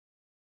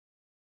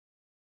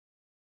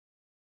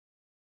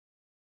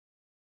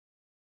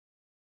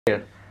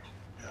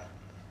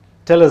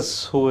Tell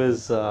us who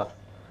is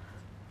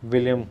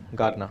William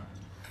Gardner.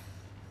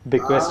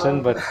 Big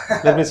question, but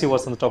let me see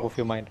what's on the top of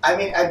your mind. I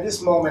mean, at this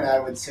moment, I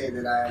would say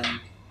that I'm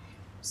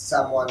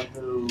someone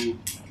who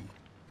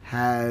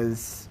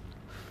has,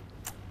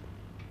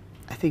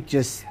 I think,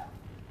 just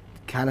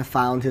kind of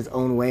found his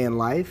own way in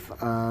life.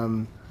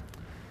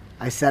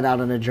 I set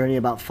out on a journey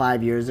about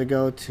 5 years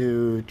ago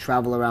to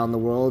travel around the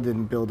world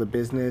and build a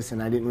business,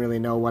 and I didn't really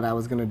know what I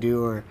was going to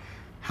do or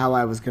how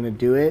I was going to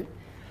do it.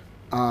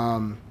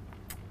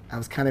 I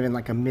was kind of in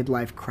like a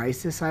midlife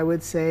crisis, I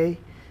would say.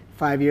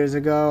 5 years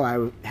ago,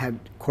 I had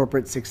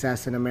corporate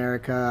success in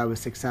America. I was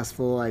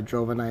successful. I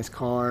drove a nice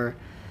car,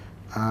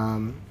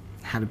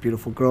 had a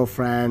beautiful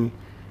girlfriend,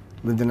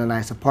 lived in a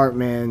nice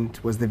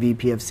apartment, was the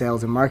VP of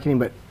sales and marketing,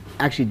 but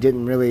actually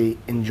didn't really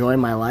enjoy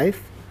my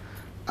life.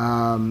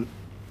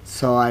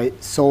 So I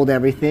sold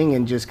everything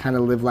and just kind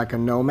of lived like a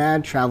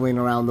nomad, traveling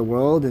around the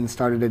world, and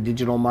started a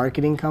digital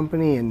marketing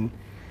company and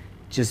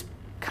just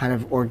kind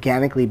of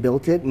organically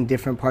built it in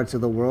different parts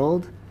of the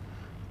world.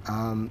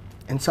 And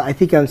so I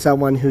think I'm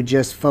someone who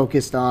just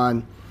focused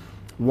on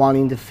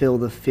wanting to feel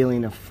the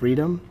feeling of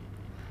freedom.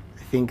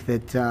 I think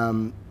that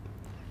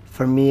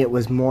for me it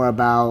was more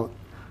about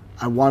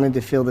I wanted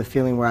to feel the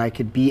feeling where I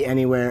could be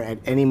anywhere at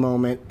any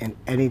moment and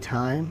any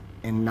time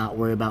and not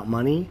worry about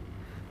money.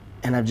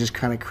 And I've just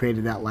kind of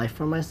created that life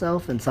for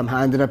myself, and somehow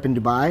ended up in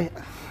Dubai.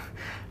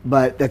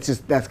 But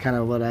that's kind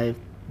of what I've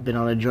been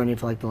on a journey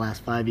for like the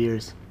last 5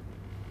 years.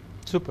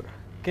 Super.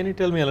 Can you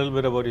tell me a little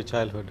bit about your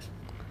childhood?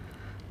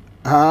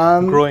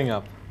 Um, Growing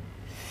up.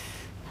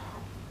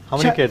 How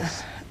many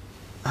kids?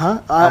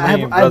 Huh? How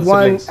many brothers,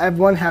 siblings? I have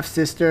one half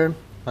sister.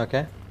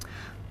 Okay.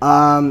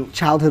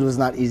 Childhood was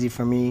not easy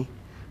for me.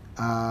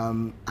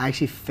 I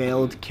actually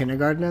failed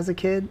kindergarten as a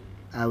kid.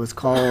 I was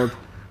called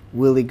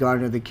Willie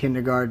Gardner the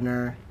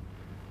kindergartner.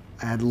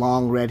 I had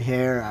long red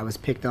hair. I was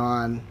picked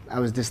on. I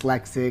was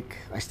dyslexic.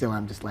 I still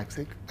am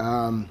dyslexic.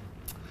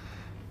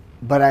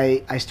 But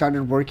I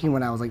started working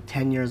when I was like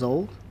 10 years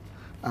old.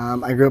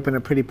 I grew up in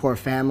a pretty poor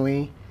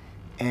family,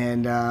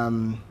 and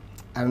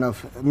I don't know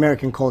if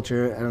American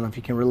culture, I don't know if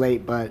you can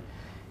relate, but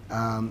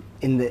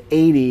in the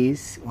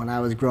 80s, when I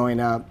was growing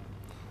up,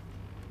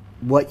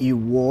 what you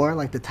wore,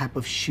 like the type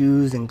of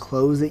shoes and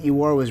clothes that you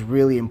wore, was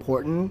really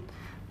important.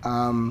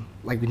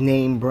 Like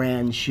name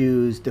brand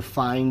shoes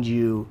defined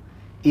you.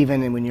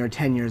 Even when you were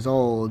 10 years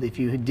old, if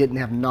you didn't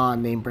have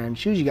non-name brand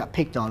shoes, you got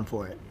picked on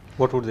for it.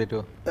 What would they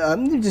do?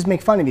 They just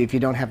make fun of you if you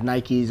don't have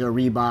Nikes or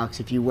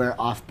Reeboks. If you wear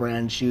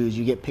off-brand shoes,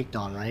 you get picked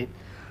on, right?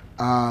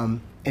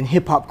 And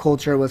hip-hop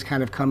culture was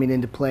kind of coming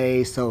into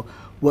play, so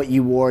what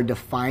you wore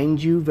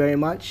defined you very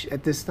much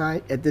at this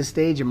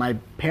stage. And my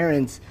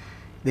parents,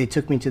 they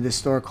took me to this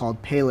store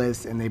called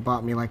Payless, and they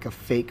bought me like a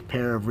fake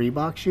pair of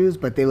Reebok shoes,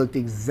 but they looked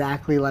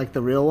exactly like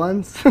the real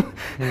ones.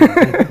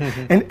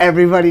 And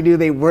everybody knew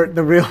they weren't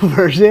the real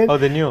version. Oh,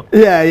 they knew?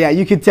 Yeah,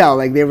 you could tell.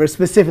 Like they were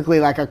specifically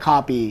like a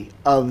copy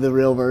of the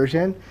real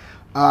version.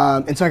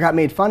 And so I got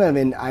made fun of,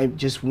 and I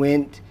just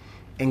went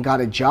and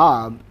got a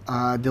job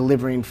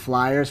delivering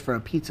flyers for a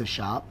pizza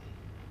shop,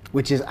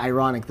 which is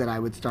ironic that I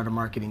would start a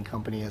marketing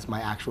company as my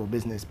actual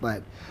business.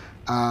 But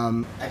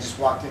I just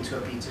walked into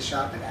a pizza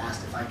shop and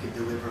asked if I could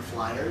deliver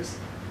flyers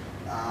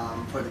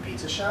for the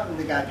pizza shop, and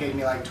the guy paid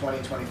me like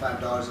 $20,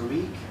 $25 a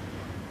week,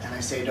 and I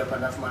saved up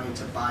enough money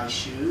to buy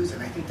shoes,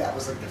 and I think that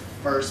was like the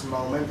first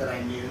moment that I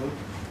knew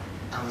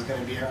I was going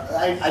to be,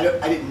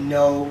 I didn't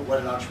know what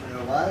an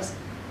entrepreneur was,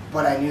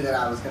 but I knew that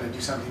I was going to do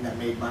something that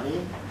made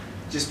money,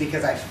 just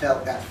because I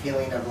felt that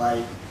feeling of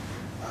like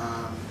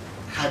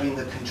having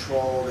the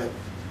control that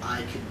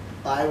I could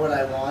buy what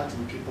I want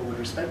and people would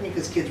respect me,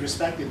 because kids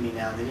respected me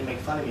now. They didn't make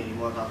fun of me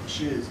anymore about the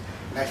shoes.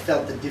 And I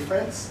felt the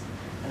difference.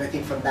 And I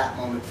think from that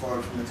moment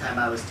forward, from the time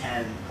I was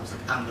 10, I was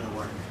like, I'm going to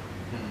work.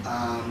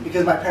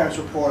 Because my parents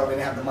were poor, we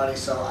didn't have the money,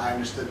 so I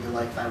understood that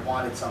like if I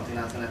wanted something,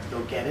 I was going to have to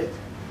go get it.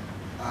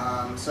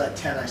 So at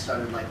 10, I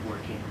started like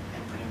working,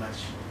 and pretty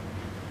much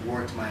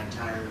worked my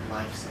entire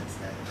life since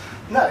then.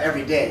 Not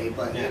every day,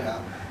 but you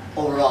know,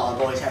 overall,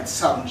 I've always had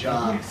some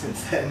job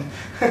since then.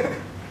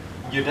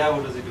 Your dad,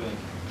 what is he doing?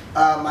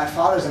 My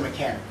father's a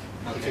mechanic.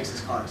 Okay. He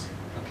fixes cars.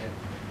 Okay.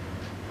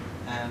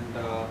 And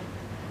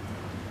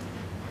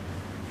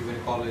you went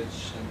to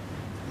college? And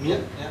Me?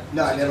 Yeah.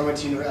 No, I never went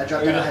to university. I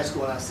dropped out of Yeah. high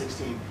school when I was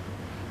 16.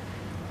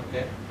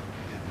 Okay.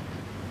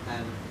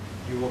 And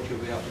you worked your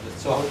way up to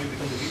this. So how did you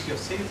become the VP of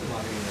sales and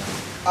marketing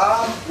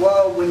now?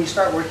 Well, when you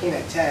start working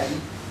at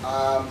 10,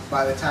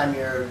 by the time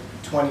you're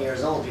 20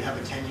 years old, you have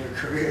a 10-year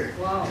career.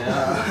 Wow.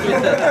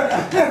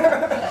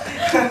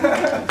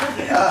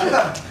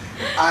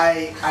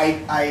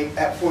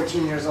 At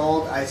 14 years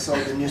old, I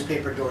sold the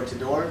newspaper door to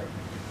door.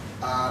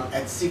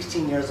 At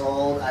 16 years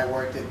old, I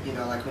worked at, you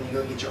know, like when you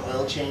go get your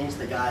oil changed,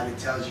 the guy that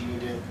tells you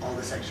need all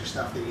this extra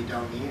stuff that you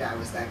don't need, I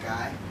was that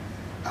guy.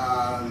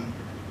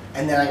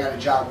 And then I got a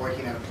job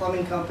working at a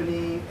plumbing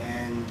company,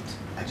 and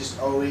I just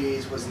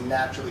always was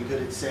naturally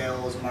good at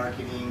sales,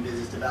 marketing,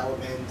 business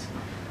development.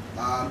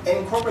 And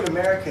in corporate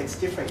America, it's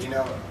different, you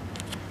know.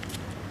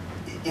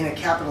 In a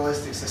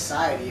capitalistic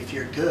society, if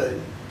you're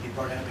good,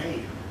 people are going to pay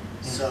you.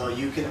 So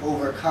you can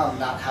overcome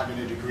not having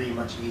a degree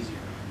much easier.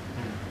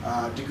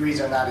 Degrees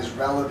are not as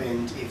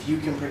relevant. If you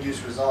can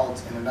produce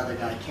results and another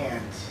guy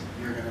can't,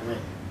 you're going to win.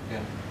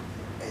 Yeah.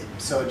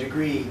 So a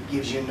degree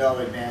gives you no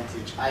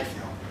advantage, I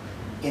feel,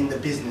 in the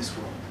business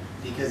world,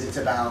 because it's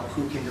about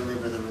who can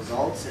deliver the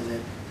results, and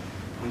that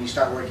when you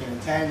start working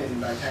at 10 and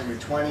by the time you're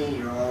 20,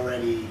 you're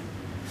already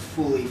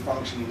fully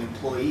functioning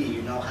employee.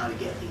 You know how to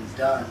get things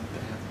done.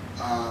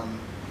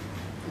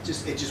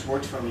 It just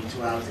worked for me to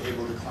where I was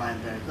able to climb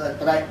very good.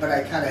 But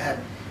I kind of had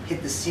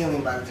hit the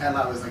ceiling by the time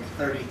I was like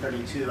 30,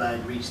 32. I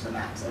had reached the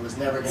max. I was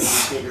never going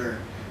to be bigger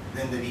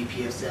than the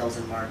VP of Sales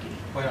and Marketing.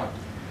 Why not?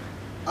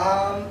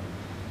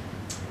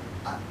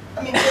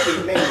 I mean,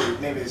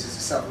 maybe this is a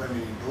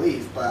self-limiting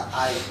belief, but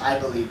I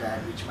believe I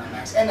had reached my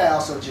max. And I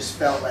also just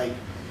felt like,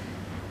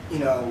 you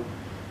know,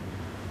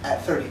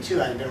 at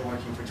 32, I had been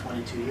working for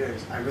 22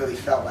 years. I really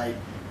felt like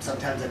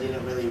sometimes I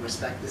didn't really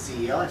respect the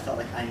CEO. I felt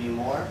like I knew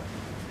more,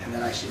 and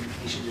that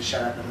he should just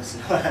shut up and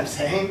listen to what I'm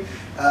saying.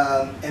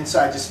 And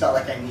so I just felt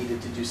like I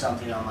needed to do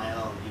something on my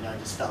own. You know, I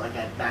just felt like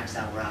I'd maxed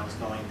out where I was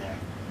going there.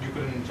 You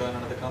couldn't join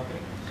another company?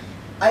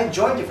 I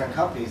joined different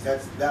companies.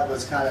 That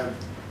was kind of,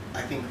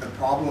 I think, the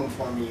problem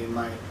for me in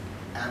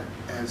at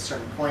a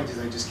certain point is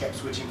I just kept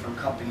switching from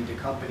company to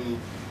company,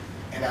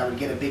 and I would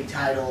get a big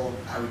title,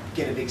 I would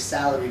get a big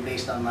salary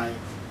based on my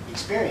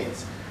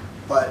experience.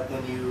 But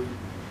when you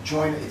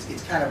join,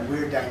 it's kind of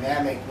weird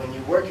dynamic. When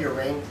you work your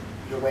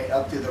way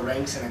up through the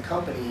ranks in a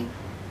company,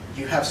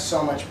 you have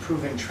so much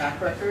proven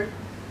track record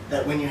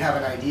that when you have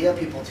an idea,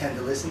 people tend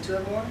to listen to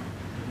it more.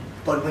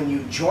 But when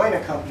you join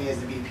a company as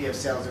the VP of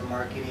Sales and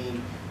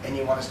Marketing and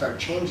you want to start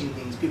changing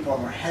things, people are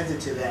more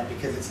hesitant to that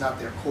because it's not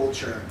their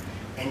culture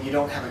and you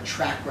don't have a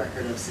track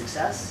record of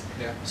success.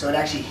 Yeah. So it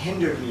actually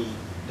hindered me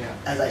Yeah.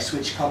 as I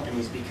switched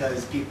companies,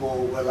 because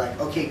people were like,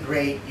 okay,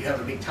 great, you have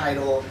a big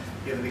title,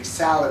 you have a big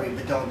salary,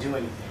 but don't do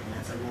anything. And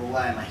it's like, well,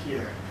 why am I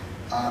here?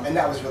 And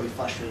that was really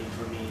frustrating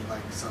for me.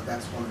 Like, so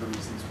that's one of the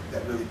reasons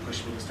that really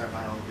pushed me to start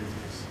my own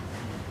business.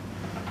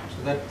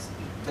 So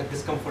that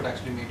discomfort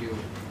actually made you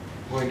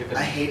go independent?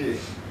 I hated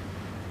it.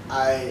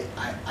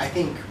 I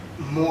think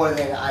more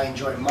than I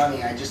enjoy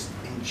money, I just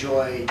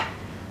enjoy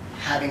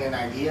having an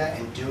idea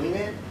and doing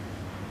it,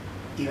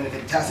 even if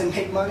it doesn't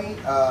make money.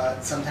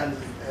 Sometimes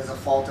as a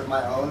fault of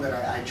my own that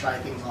I try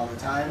things all the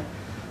time,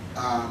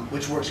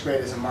 which works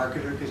great as a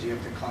marketer because you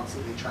have to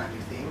constantly try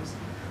new things.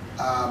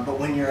 But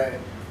when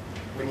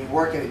you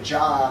work at a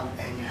job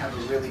and you have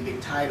a really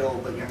big title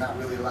but you're not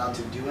really allowed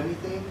to do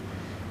anything,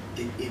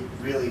 it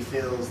really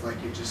feels like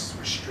you're just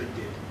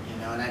restricted, you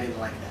know, and I didn't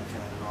like that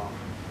feeling at all.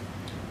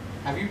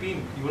 Have you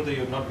been, even though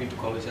you have not been to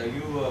college, are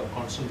you a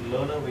constant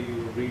learner where you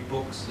read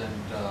books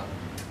and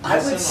I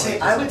would say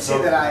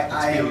that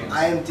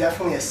I am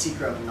definitely a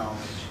seeker of knowledge.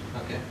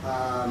 Okay.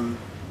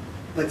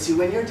 But see,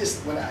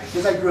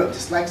 because I grew up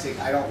dyslexic,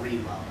 I don't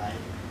read well, right?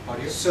 How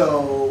do you?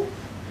 So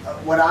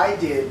what I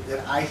did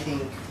that I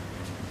think,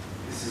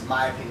 this is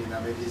my opinion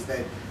of it, is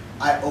that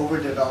I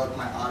overdeveloped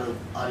my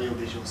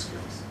audio-visual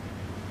skills.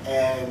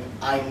 And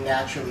I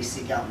naturally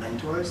seek out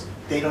mentors.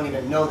 They don't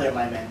even know they're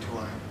my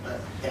mentor,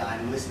 but yeah,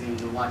 I'm listening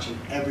and watching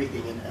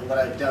everything. And what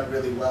I've done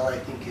really well, I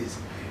think, is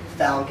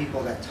found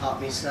people that taught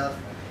me stuff,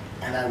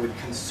 and I would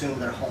consume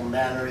their whole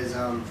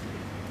mannerism.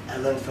 I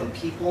learned from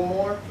people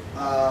more.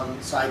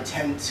 So I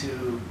tend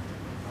to,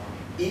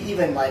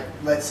 even like,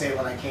 let's say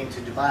when I came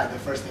to Dubai, the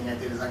first thing I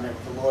did is I met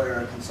with a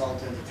lawyer, a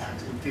consultant, a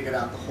tax, and figured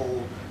out the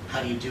whole,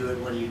 how do you do it,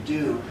 what do you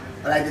do?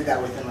 But I did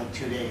that within like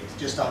 2 days,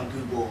 just on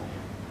Google.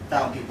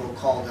 Found people,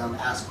 called them,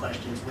 asked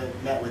questions,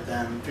 met with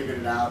them, figured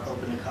it out,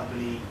 opened a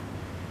company.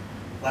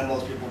 When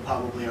most people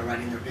probably are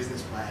writing their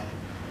business plan,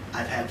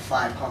 I've had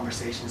 5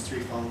 conversations, 3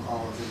 phone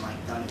calls, and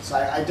like done it. So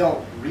I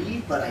don't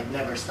read, but I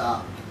never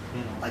stop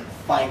like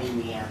finding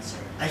the answer.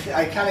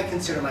 I kind of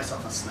consider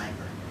myself a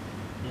sniper.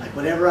 Like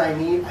whatever I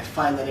need, I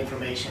find that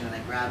information and I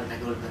grab it and I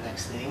go to the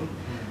next thing.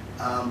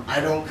 I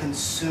don't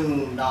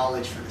consume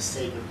knowledge for the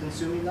sake of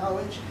consuming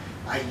knowledge.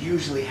 I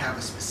usually have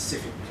a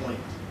specific point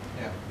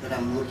that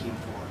I'm looking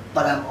for,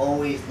 but I'm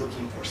always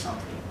looking for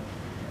something.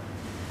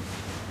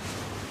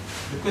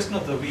 The question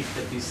of the week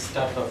that we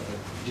start off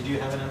with, did you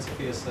have an answer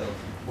for yourself?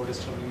 What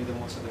is troubling you the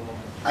most at the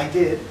moment? I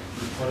did.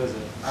 What is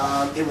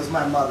it? It was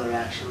my mother,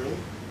 actually.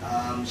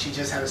 She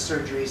just had a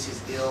surgery,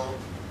 she's ill.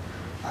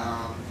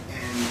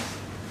 And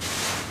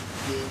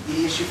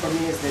the issue for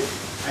me is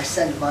that I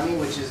send money,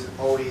 which has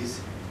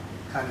always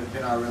kind of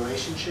been our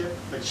relationship,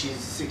 but she's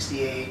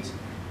 68,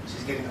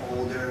 she's getting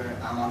older,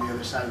 I'm on the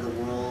other side of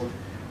the world.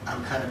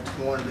 I'm kind of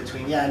torn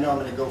between, yeah, I know I'm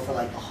going to go for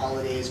like the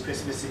holidays,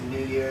 Christmas and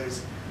New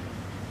Year's,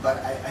 but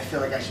I feel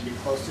like I should be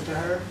closer to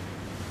her.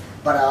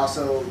 But I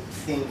also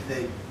think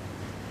that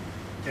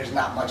there's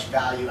not much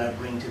value I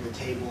bring to the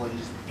table in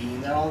just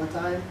being there all the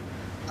time.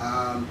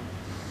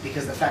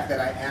 Because the fact that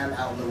I am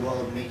out in the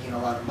world making a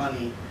lot of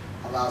money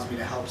allows me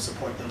to help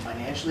support them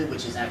financially,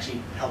 which is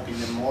actually helping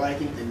them more, I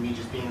think, than me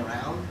just being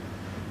around.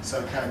 So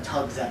it kind of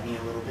tugs at me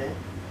a little bit.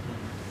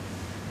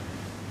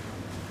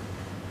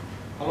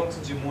 How long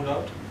since you moved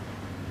out?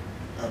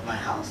 Of my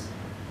house?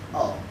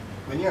 Oh,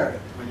 when you're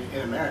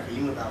in America,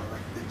 you move out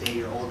like the day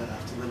you're old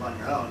enough to live on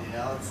your own. You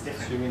know, it's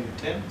different. So you mean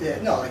 10?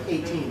 Yeah, no, like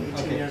 18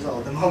 Okay. years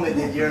old. The moment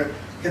that you're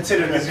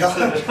considered an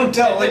adult,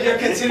 no, when you're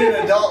considered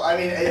an adult, I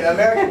mean, in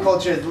American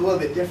culture is a little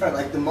bit different.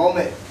 Like the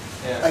moment,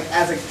 like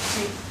as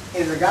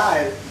a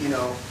guy, you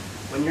know,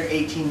 when you're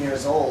 18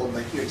 years old,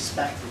 like you're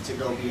expected to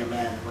go be a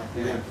man and like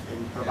live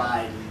and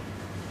provide, and,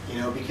 you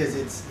know, because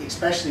it's,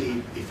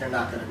 especially if you're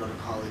not going to go to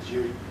college,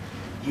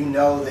 you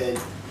know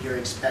that you're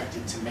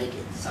expected to make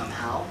it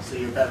somehow, so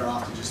you're better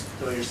off to just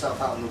throw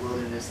yourself out in the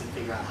wilderness and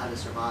figure out how to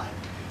survive.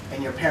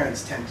 And your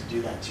parents tend to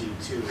do that to you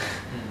too.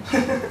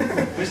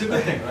 Which is a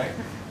good thing, right?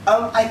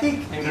 I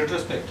think in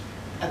retrospect.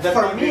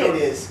 For me it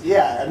is,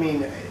 yeah. I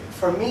mean,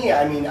 for me,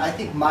 I mean, I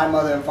think my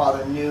mother and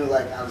father knew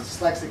like I was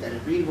dyslexic, I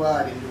didn't read well,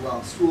 I didn't do well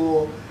in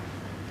school.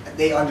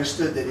 They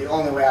understood that the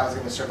only way I was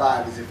going to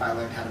survive is if I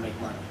learned how to make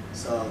money.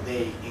 So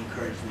they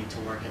encouraged me to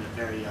work at a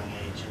very young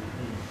age. And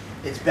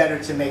it's better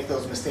to make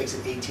those mistakes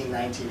at 18,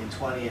 19, and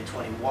 20, and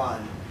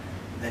 21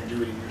 than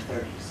do it in your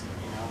 30s.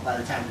 You know, by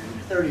the time you're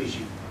in your 30s,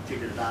 you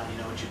figured it out, you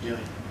know what you're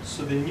doing.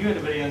 So they knew at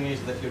a very young age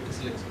that you're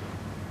dyslexic?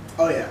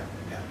 Oh yeah,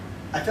 yeah.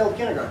 I failed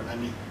kindergarten. I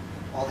mean,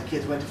 all the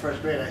kids went to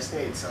first grade, I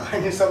stayed, so I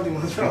knew something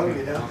was wrong,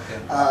 you know.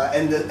 Okay.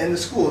 And the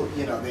school,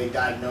 you know, they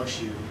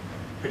diagnose you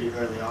pretty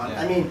early on.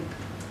 Yeah. I mean,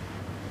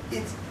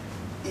 it's,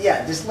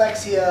 yeah,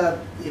 dyslexia,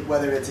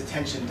 whether it's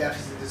attention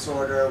deficit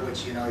disorder,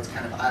 which, you know, it's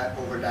kind of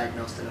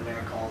overdiagnosed in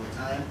America all the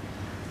time,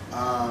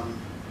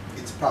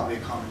 it's probably a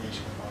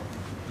combination of both.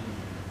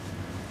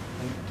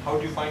 And how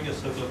do you find your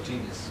circle of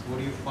genius? What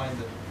do you find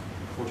that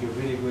what you're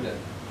really good at?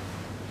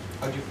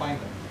 How do you find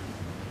them?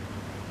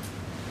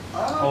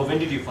 Or when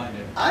did you find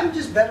it? I'm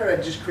just better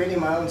at just creating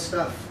my own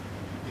stuff.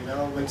 You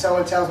know, when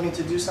someone tells me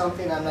to do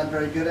something, I'm not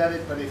very good at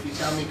it, but if you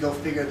tell me go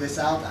figure this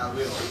out, I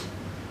will.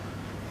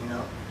 You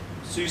know?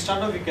 So you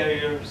start off your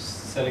career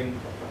selling,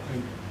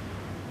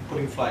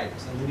 putting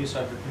flyers, and then you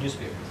started with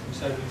newspapers. You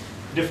started with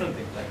different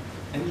things, like,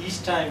 and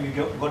each time you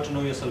got to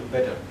know yourself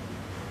better,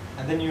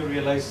 and then you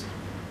realize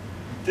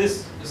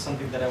this is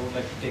something that I would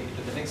like to take it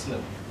to the next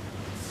level.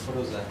 What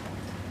was that?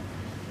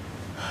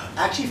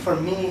 Actually, for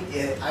me,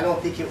 I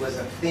don't think it was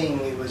a thing.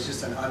 It was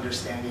just an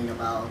understanding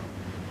about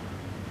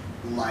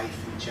life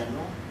in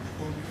general,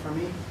 I think, for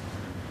me.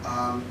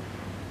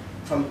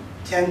 From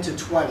 10 to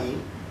 20,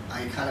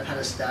 I kind of had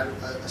a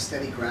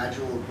steady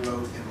gradual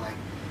growth in, like,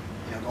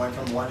 you know, going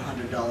from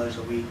 $100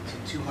 a week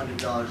to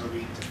 $200 a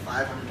week to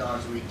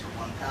 $500 a week to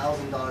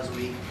 $1,000 a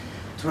week,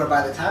 to where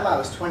by the time I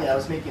was 20, I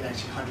was making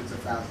actually hundreds of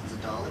thousands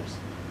of dollars.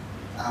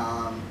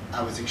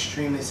 I was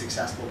extremely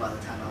successful by the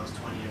time I was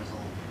 20 years old.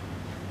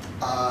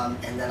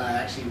 And then I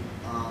actually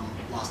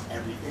lost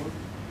everything,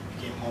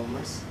 became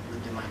homeless,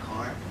 lived in my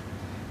car.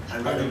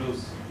 How did you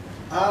lose?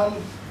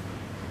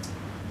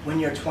 When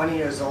you're 20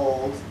 years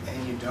old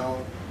and you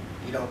don't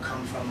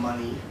come from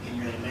money and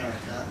you're in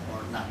America,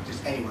 or not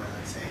just anywhere,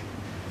 let's say,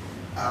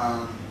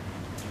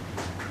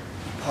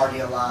 you party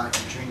a lot,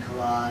 you drink a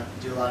lot,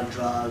 do a lot of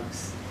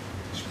drugs.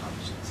 I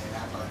probably shouldn't say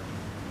that, but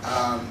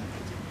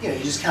you know,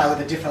 you just kind of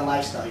live a different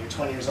lifestyle. You're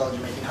 20 years old,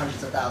 you're making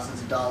hundreds of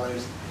thousands of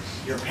dollars.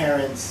 Your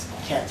parents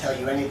can't tell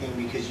you anything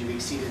because you've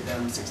exceeded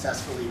them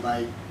successfully by,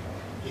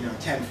 you know,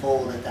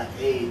 tenfold at that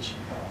age.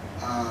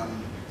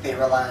 They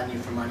rely on you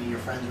for money, your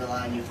friends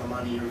rely on you for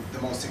money, you're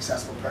the most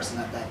successful person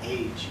at that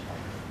age.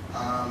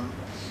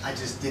 I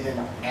just didn't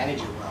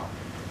manage it well.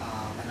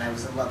 And I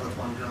was in love with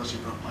one girl, she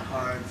broke my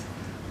heart.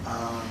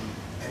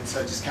 And so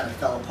it just kind of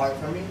fell apart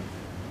for me.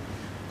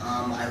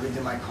 I lived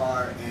in my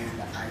car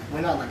and I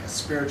went on like a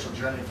spiritual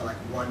journey for like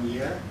 1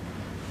 year,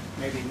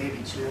 maybe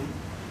 2.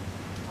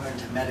 Learned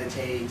to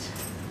meditate,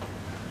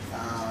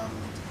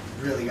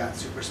 really got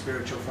super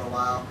spiritual for a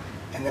while.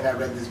 And then I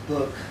read this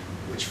book,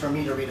 which for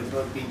me to read a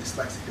book, being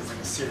dyslexic is like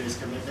a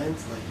serious commitment.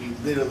 Like you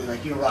literally,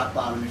 like you're rock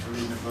bottom if you're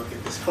reading a book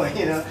at this point,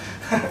 you know?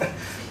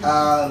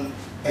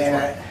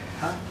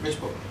 Which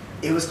book?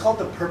 It was called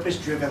The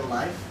Purpose-Driven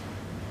Life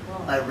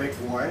by Rick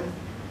Warren.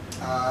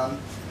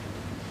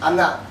 I'm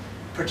not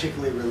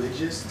particularly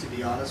religious, to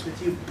be honest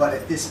with you, but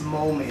at this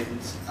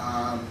moment,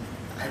 I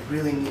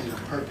really needed a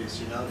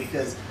purpose, you know,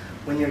 because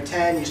when you're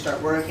 10, you start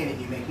working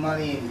and you make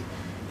money, and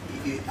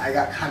I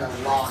got kind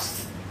of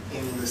lost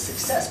in the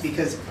success,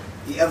 because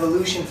the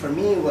evolution for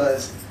me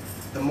was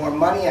the more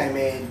money I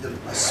made, the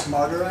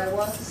smarter I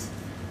was,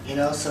 you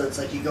know, so it's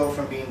like you go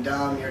from being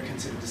dumb, you're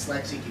considered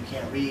dyslexic, you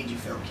can't read, you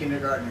fail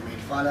kindergarten, you're made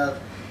fun of,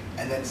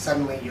 and then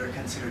suddenly you're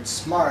considered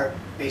smart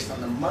based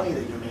on the money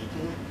that you're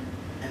making,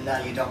 and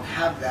now you don't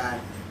have that,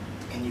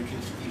 and you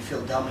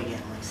feel dumb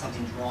again, like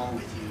something's wrong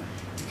with you.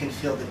 You can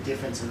feel the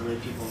difference in the way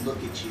people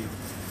look at you.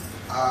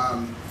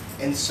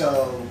 And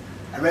so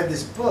I read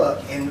this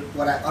book, and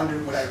what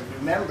I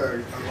remembered,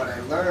 or what I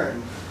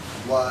learned,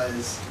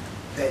 was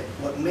that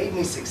what made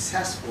me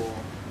successful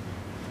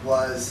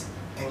was,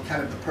 and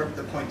kind of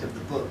the point of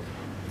the book,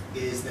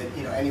 is that,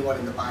 you know, anyone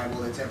in the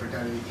Bible that's ever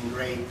done anything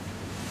great,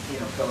 you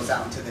know, goes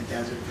out into the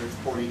desert for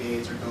 40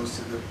 days, or goes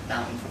to the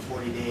mountain for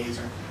 40 days,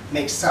 or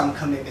makes some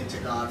commitment to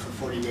God for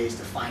 40 days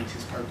to find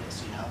his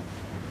purpose, you know?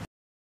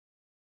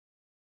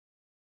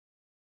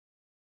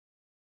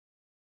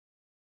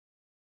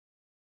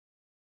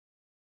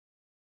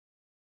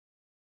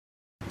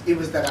 it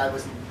was that I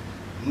was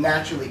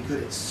naturally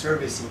good at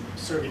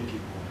serving people,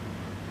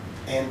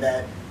 and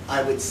that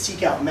I would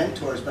seek out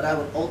mentors, but I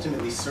would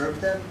ultimately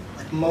serve them.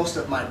 Like most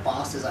of my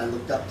bosses, I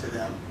looked up to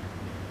them,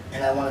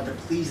 and I wanted to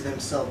please them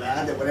so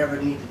bad that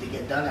whatever needed to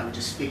get done, I would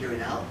just figure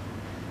it out.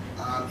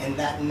 And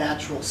that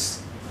natural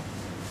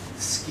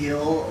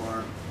skill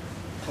or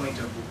point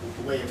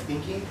of way of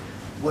thinking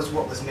was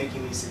what was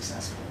making me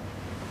successful.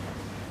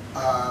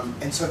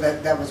 And so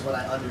that was what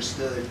I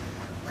understood,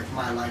 like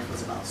my life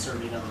was about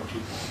serving other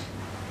people.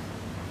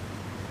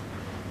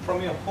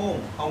 From your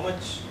home, how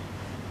much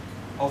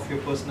of your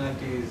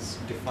personality is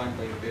defined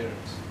by your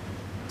parents?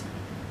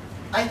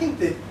 I think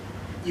that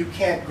you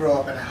can't grow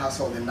up in a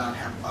household and not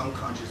have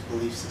unconscious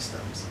belief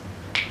systems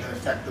that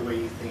affect the way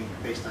you think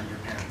based on your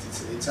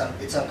parents.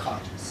 It's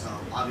unconscious, so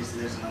obviously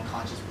there's an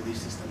unconscious belief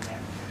system there.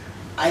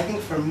 I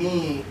think for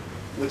me,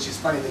 which is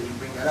funny that you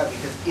bring that up,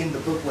 because in the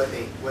book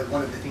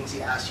one of the things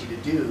he asks you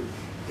to do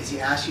is he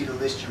asks you to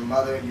list your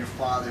mother and your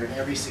father and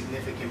every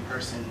significant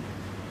person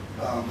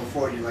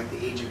before you, like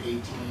the age of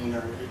 18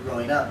 or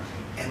growing up,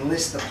 and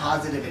list the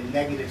positive and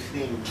negative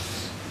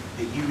things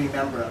that you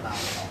remember about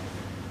them.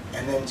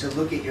 And then to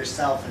look at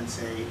yourself and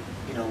say,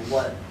 you know,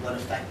 what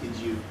affected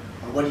you,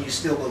 or what do you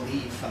still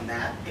believe from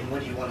that, and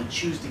what do you want to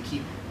choose to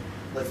keep,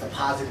 what's the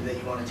positive that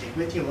you want to take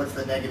with you, and what's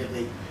the negative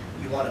that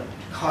you want to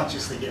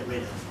consciously get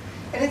rid of.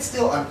 And it's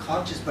still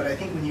unconscious, but I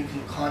think when you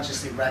can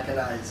consciously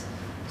recognize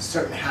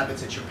certain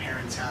habits that your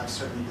parents have,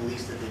 certain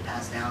beliefs that they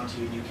pass down to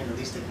you, and you can at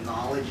least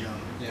acknowledge them.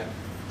 Yeah.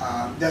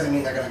 Doesn't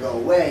mean they're going to go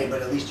away,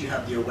 but at least you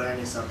have the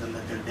awareness of them,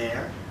 that they're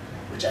there,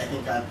 which I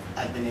think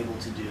I've been able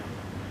to do.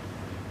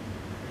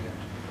 Yeah.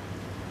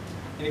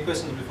 Any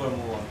questions before I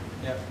move on?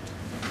 Yeah.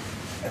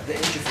 At the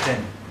age of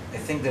 10, I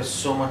think there's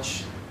so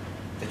much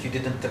that you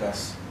didn't tell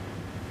us.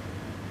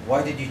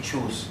 Why did you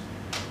choose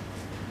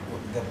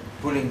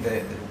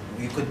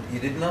you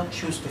did not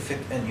choose to fit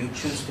in, you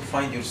choose to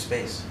find your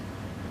space?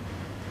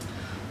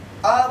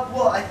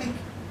 Well, I think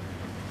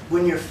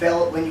when you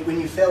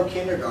fail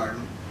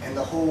kindergarten and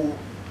the whole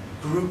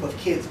group of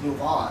kids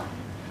move on,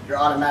 you're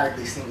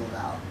automatically singled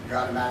out. You're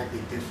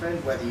automatically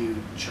different, whether you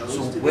chose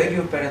so to. So where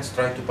your parents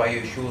tried to buy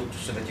you shoes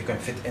so that you can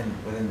fit in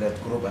within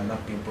that group and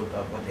not being put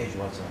up? What age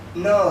was that?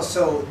 No,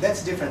 so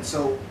that's different.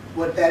 So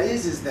what that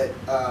is that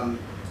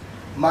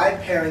my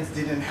parents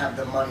didn't have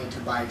the money to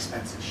buy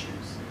expensive shoes.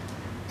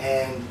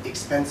 And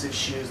expensive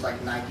shoes like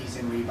Nikes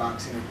and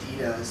Reeboks and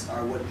Adidas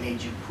are what made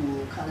you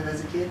cool kind of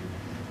as a kid.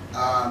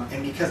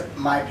 And because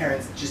my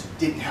parents just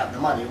didn't have the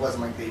money, it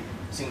wasn't like they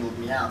singled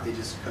me out, they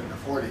just couldn't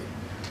afford it.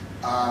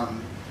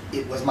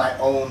 It was my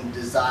own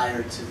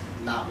desire to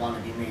not want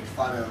to be made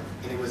fun of,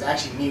 and it was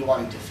actually me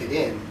wanting to fit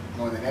in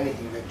more than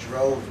anything that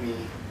drove me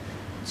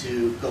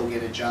to go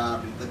get a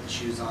job and put the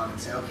shoes on and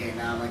say, okay,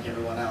 now I'm like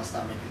everyone else,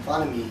 stop making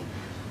fun of me.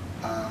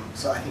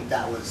 So I think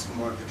that was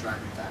more of the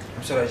driving factor.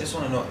 I'm sorry, I just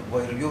want to know,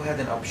 whether you had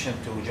an option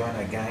to join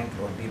a gang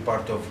or be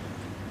part of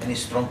any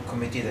strong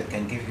committee that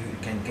can give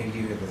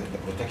you the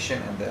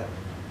protection and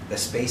the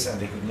space and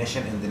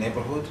recognition in the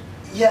neighborhood?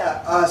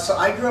 Yeah, so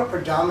I grew up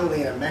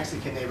predominantly in a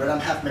Mexican neighborhood. I'm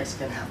half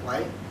Mexican, half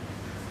white.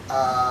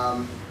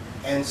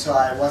 And so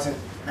I wasn't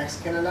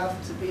Mexican enough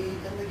to be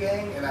in the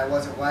gang, and I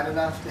wasn't white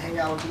enough to hang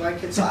out with the white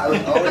kids, so I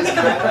was always kind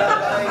of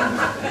like,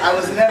 I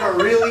was never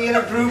really in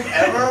a group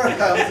ever.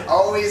 I was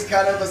always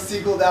kind of a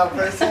singled out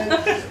person.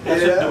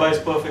 That's your device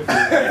perfectly.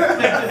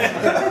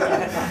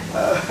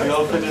 We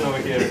all fit in over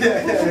here.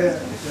 Yeah.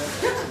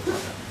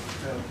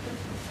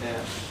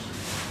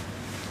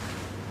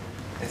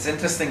 It's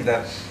interesting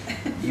that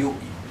you,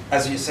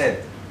 as you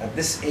said, at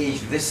this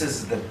age, this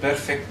is the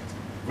perfect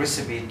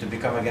recipe to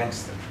become a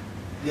gangster.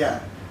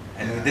 Yeah.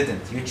 And you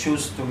didn't. You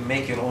choose to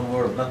make your own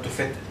world, not to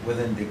fit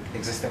within the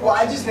existing. Well,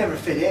 I just never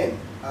fit in.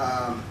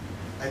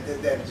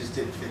 That just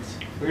didn't fit.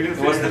 It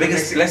was the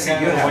biggest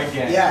blessing you had.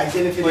 Yeah, I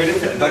didn't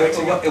fit in. But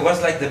it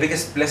was like the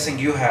biggest blessing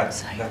you had,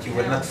 that you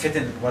will not fit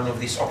in one of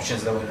these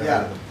options that were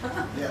available.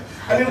 Yeah.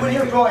 I mean, when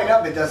you're growing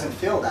up, it doesn't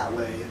feel that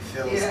way. It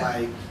feels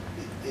like,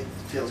 it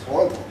feels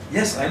horrible.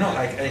 Yes, I know.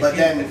 But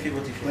then,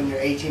 when you're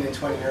 18 and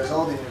 20 years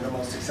old and you're the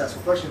most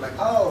successful person, you're like,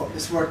 oh,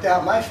 this worked out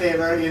in my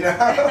favor, you know?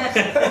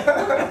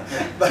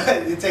 But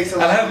it takes a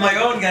while. I'll have my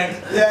own gang.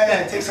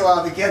 Yeah, it takes a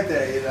while to get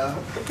there, you know?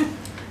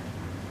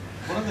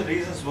 One of the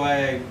reasons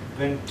why I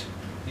went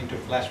into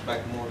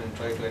flashback mode and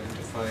tried to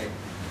identify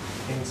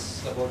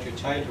things about your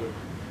childhood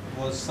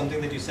was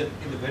something that you said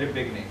in the very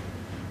beginning,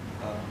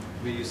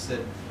 where you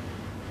said,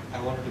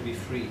 I wanted to be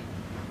free.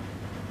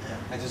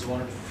 I just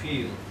wanted to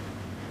feel,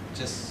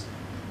 just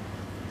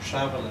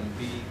travel and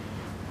be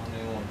on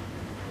my own.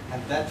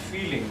 And that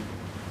feeling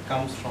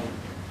comes from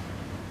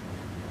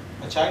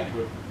a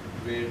childhood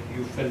where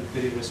you felt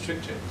very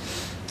restricted.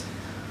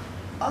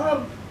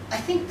 I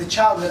think the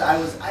childhood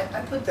I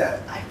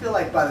feel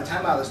like by the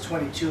time I was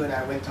 22 and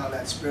I went on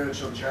that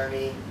spiritual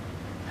journey,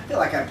 I feel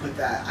like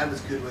I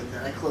was good with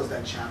it. I closed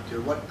that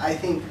chapter. What I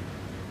think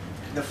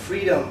the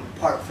freedom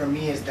part for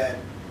me is that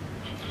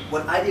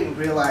what I didn't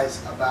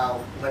realize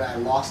about when I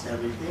lost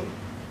everything,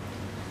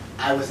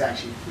 I was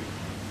actually free.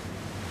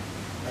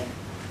 Like,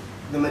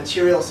 the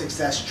material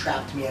success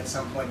trapped me at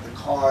some point. The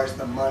cars,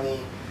 the money,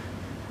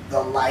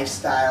 the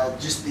lifestyle,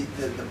 just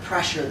the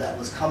pressure that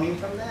was coming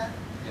from that.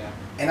 Yeah.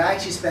 And I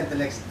actually spent the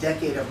next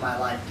decade of my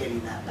life getting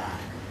that back,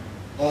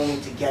 only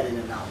to get it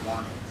and not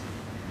want it.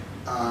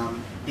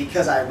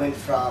 Because I went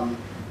from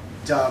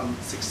dumb,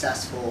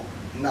 successful,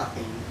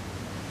 nothing.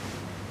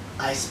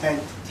 I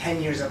spent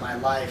 10 years of my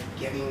life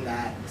getting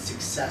that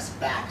success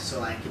back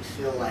so I could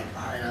feel like,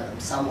 all right, I'm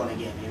someone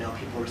again, you know,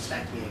 people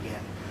respect me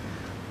again.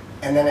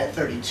 And then at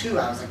 32,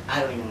 I was like,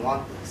 I don't even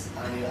want this.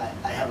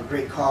 I have a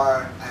great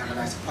car, I have a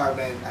nice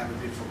apartment, I have a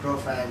beautiful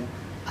girlfriend,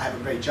 I have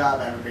a great job,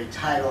 I have a great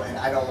title, and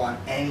I don't want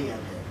any of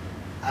it.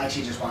 I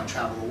actually just want to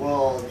travel the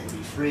world and be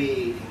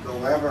free and go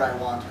wherever I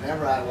want,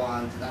 whenever I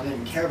want, and I don't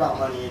even care about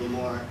money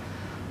anymore.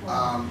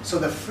 So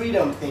the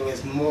freedom thing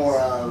is more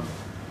of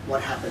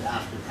what happened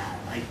after that.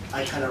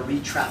 I kind of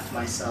re-trapped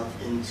myself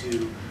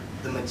into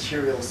the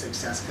material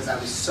success because I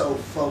was so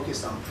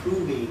focused on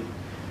proving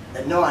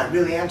that no, I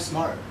really am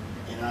smart.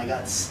 You know, I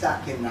got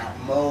stuck in that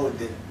mode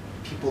that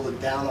people look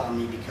down on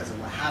me because of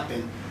what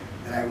happened,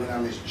 that I went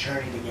on this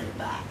journey to get it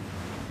back.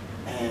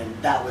 And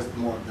that was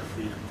more of the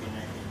freedom thing,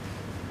 I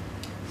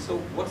think. So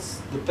what's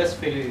the best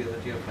failure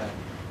that you have had?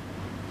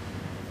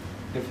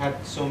 You've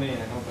had so many,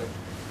 I know, but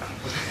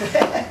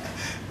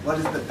what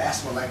is the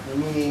best one? Like,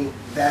 meaning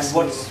best.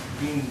 What's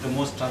been the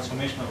most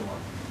transformational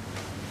one?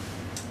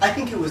 I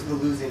think it was the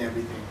losing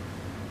everything.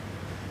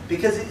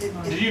 Because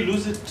did you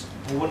lose it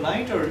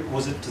overnight, or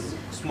was it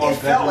a small? It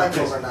felt like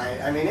phase?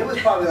 overnight. I mean, it was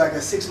probably like a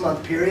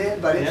 6-month period,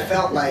 but it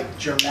felt like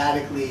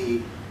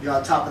dramatically. You're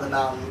on top of the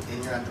mountain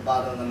and you're at the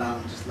bottom of the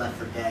mountain, just left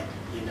for dead.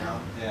 You know.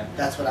 Yeah.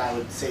 That's what I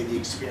would say the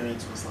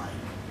experience was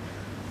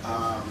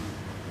like.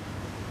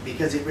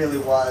 Because it really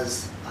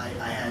was. I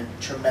had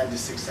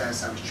tremendous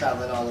success. I was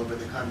traveling all over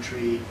the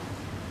country.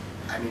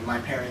 I mean, my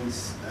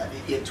parents,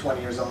 at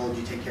 20 years old,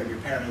 you take care of your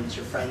parents,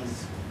 your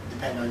friends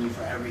depend on you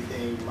for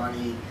everything,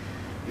 money.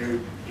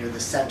 You're the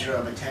center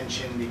of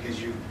attention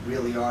because you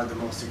really are the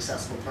most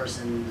successful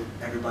person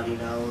that everybody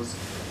knows.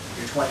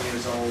 You're 20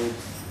 years old,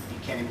 you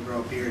can't even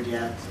grow a beard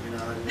yet, you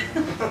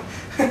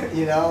know.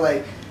 You know,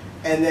 like,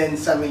 and then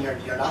suddenly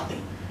you're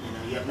nothing. You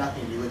know, you have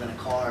nothing. You live in a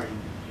car. And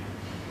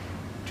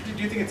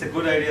do you think it's a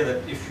good idea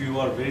that if you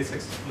are very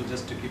successful,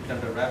 just to keep it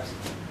under wraps,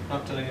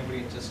 not tell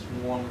anybody, just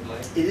move on with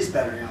life? It is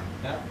better, yeah.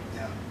 Yeah?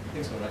 Yeah. I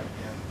think so, right?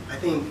 Yeah. I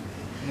think.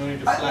 No need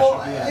to flash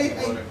or do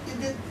anything about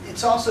it.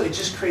 It's also, it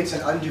just creates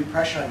an undue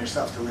pressure on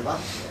yourself to live up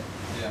to it.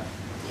 Yeah.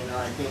 You know,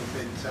 I think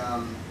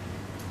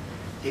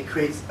that it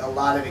creates a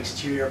lot of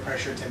exterior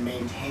pressure to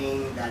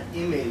maintain that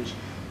image.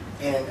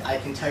 And I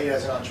can tell you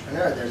as an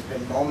entrepreneur, there's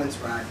been moments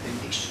where I've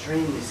been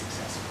extremely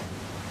successful,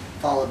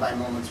 followed by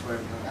moments where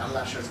I'm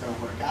not sure it's going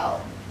to work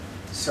out.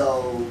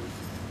 So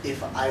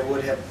if I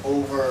would have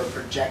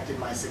over-projected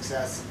my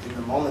success in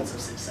the moments of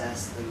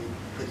success, then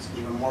it puts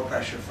even more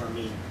pressure for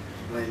me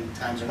when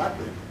times are not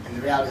good. And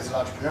the reality as an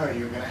entrepreneur,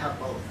 you're going to have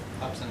both.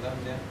 Ups and downs,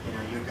 yeah. You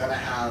know, you're going to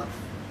have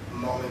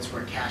moments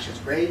where cash is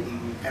great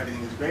and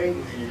everything is great,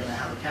 and then you're going to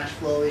have a cash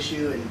flow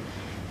issue and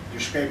you're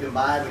scraping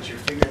by, but you're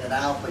figuring it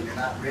out, but you're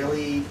not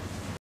really.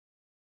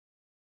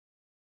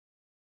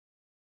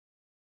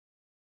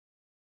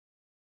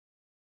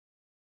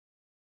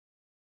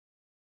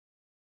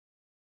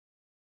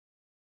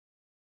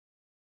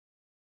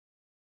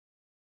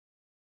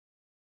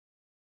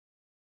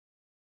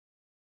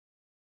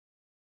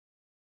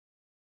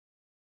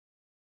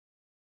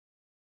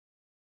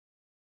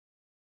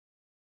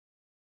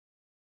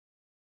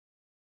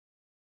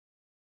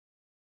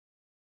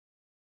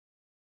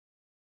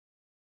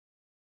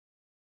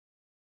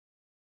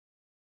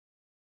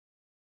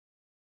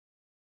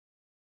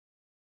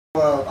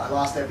 Well, I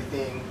lost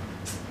everything,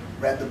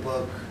 read the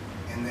book,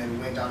 and then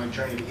went on a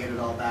journey to get it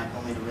all back,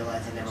 only to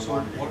realize I never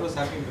wanted it. So what was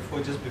happening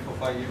before, just before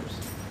 5 years?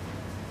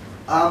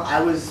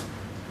 I was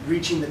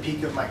reaching the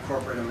peak of my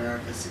corporate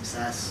America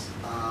success.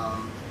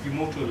 You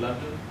moved to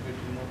London?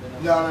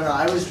 No.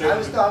 I was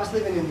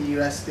living in the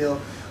U.S. still.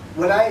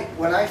 When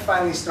I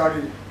finally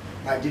started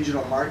my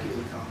digital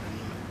marketing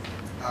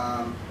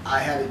company, I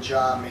had a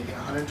job making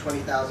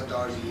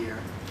 $120,000 a year.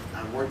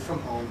 I worked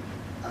from home.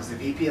 I was the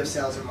VP of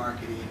Sales and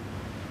Marketing.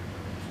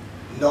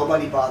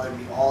 Nobody bothered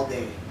me all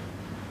day.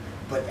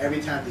 But every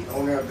time the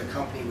owner of the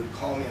company would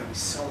call me, I'd be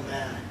so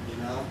mad, you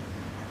know?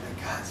 I'd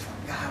be like,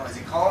 God, why is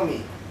he calling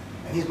me?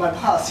 And he's my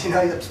boss, you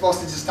know? I'm supposed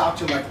to just talk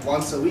to him like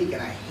once a week,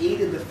 and I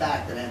hated the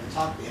fact that I had to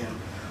talk to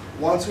him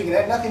once a week. And it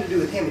had nothing to do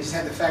with him, it just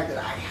had the fact that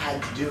I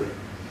had to do it.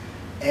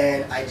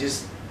 And I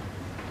just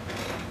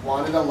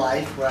wanted a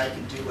life where I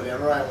could do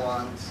whatever I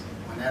want,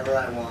 whenever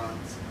I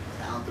want,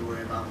 without have to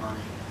worry about money.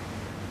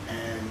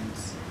 And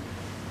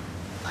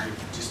I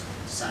just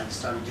decided to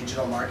start a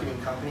digital marketing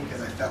company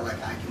because I felt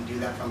like I can do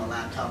that from a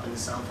laptop and a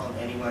cell phone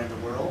anywhere in the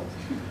world.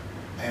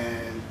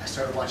 And I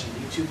started watching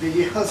YouTube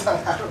videos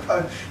on how to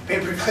run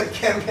pay-per-click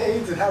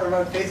campaigns and how to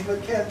run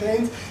Facebook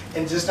campaigns,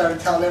 and just started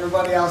telling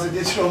everybody I was a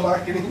digital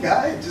marketing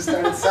guy, and just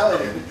started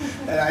selling it.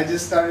 And I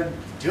just started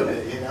doing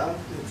it, you know,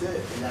 that's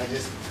it. And I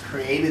just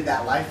created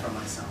that life for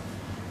myself.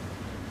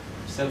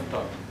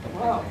 Self-taught.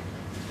 Wow.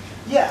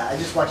 Yeah, I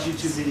just watch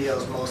YouTube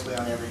videos mostly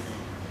on everything.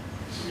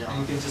 And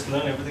you can just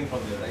learn everything from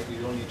there, right?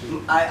 You don't need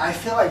to. I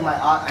feel like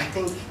I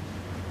think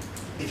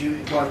if you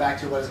going back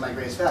to what is my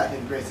greatest failure, I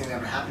think the greatest thing that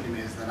ever happened to me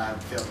is that I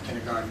failed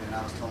kindergarten and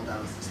I was told I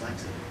was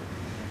dyslexic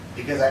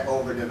because I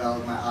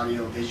overdeveloped my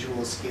audio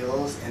visual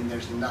skills and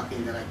there's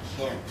nothing that I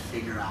can't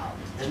figure out.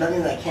 There's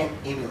nothing that I can't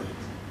emulate.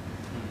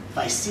 If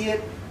I see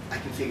it, I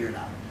can figure it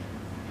out.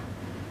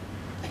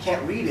 I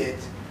can't read it,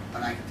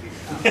 but I can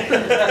figure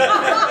it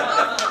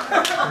out.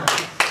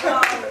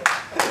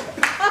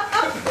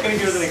 Can you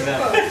give us an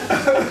example?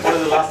 What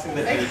is the last thing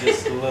that you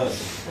just learned?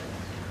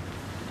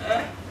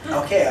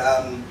 Okay,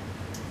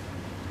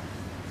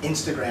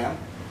 Instagram.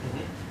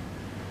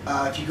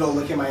 If you go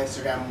look at my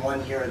Instagram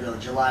 1 year ago,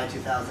 July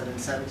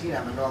 2017,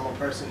 I'm a normal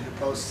person who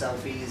posts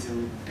selfies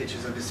and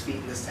pictures of his feet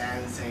in the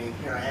sand saying,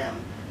 here I am.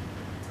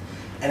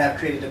 And I've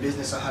created a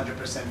business 100%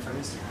 from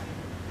Instagram.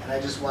 And I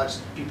just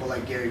watched people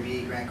like Gary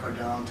Vee, Grant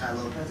Cardone, Ty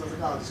Lopez. I was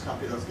like, oh, I'll just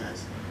copy those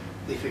guys.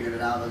 They figured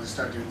it out, I'll just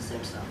start doing the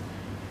same stuff.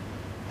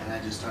 And I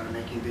just started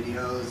making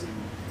videos and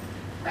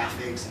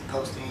graphics and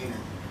posting and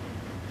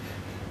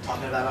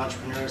talking about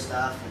entrepreneur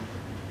stuff. And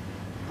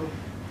boom.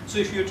 So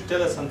if you were to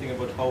tell us something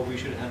about how we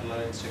should handle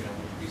our Instagram,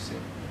 what would we say?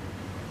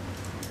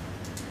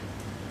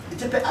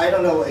 I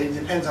don't know, it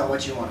depends on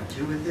what you want to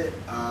do with it.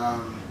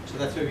 So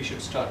that's where we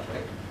should start,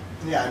 right?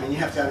 Yeah, I mean, you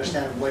have to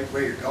understand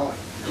where you're going.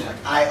 Yeah.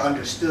 Like, I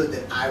understood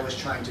that I was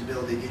trying to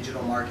build a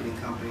digital marketing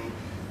company,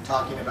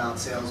 talking about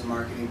sales,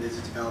 marketing,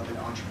 business development,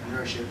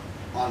 entrepreneurship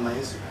on my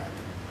Instagram.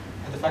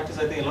 And the fact is,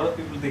 I think a lot of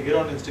people, they get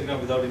on Instagram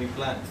without any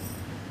plan.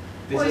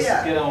 They Well, just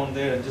yeah. get on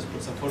there and just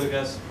put some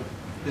photographs, but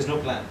there's no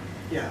plan.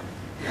 Yeah.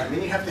 I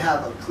mean, you have to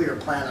have a clear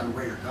plan on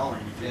where you're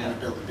going if you're Yeah. going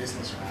to build a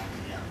business around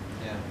it, yeah.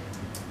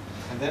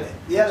 Yeah. And then?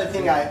 The other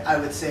thing I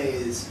would say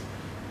is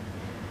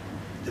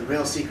the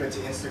real secret to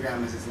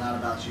Instagram is it's not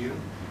about you.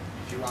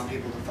 If you want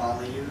people to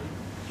follow you,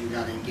 you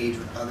got to engage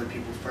with other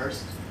people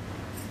first.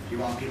 If you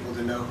want people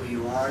to know who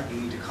you are,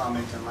 you need to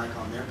comment and like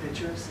on their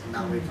pictures and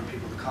not wait for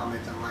people to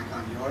comment and like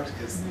on yours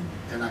because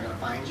they're not going to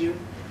find you.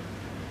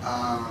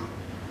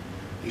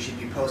 You should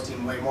be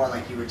posting way more,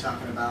 like you were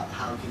talking about,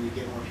 how can you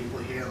get more people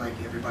here? Like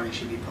everybody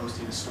should be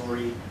posting a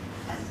story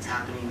as it's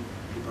happening.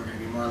 People are going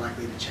to be more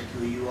likely to check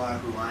who you are,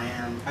 who I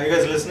am. Are you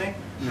guys listening?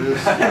 We do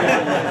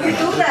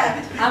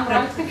that. I'm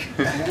right.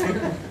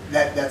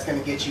 That's going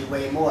to get you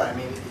way more. I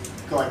mean,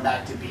 going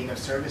back to being of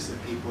service to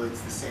people,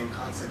 it's the same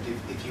concept.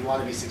 If you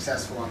want to be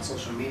successful on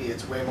social media,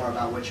 it's way more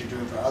about what you're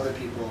doing for other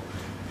people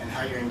and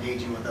how you're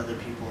engaging with other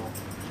people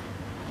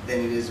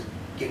than it is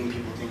getting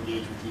people to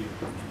engage with you.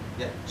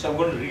 Yeah. So I'm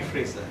going to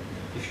rephrase that.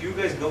 If you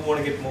guys don't want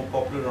to get more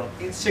popular on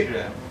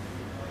Instagram,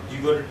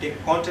 you got to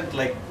take content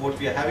like what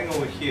we are having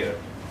over here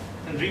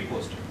and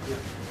repost it. Yeah.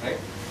 Right?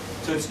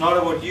 So it's not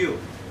about you.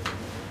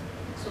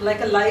 So like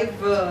a live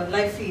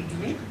feed, you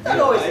mean? Not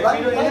always. I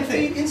Like, don't like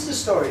anything. feed Insta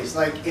stories.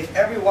 Like if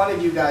every one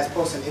of you guys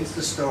post an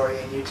Insta story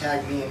and you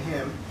tag me and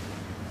him,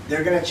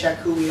 they're gonna check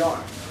who we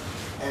are,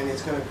 and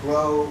it's gonna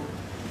grow.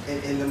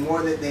 And the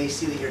more that they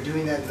see that you're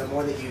doing that, and the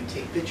more that you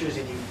take pictures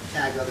and you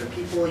tag other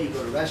people, you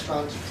go to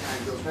restaurants, you tag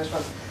those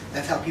restaurants.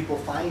 That's how people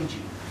find you.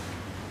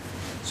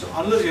 So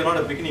unless you're not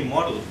a bikini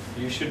model,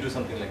 you should do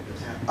something like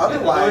this. Yeah. And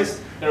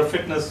Otherwise,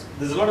 fitness.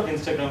 There's a lot of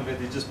Instagram where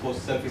they just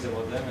post selfies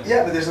about them. And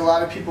yeah, but there's a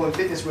lot of people in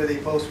fitness where they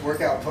post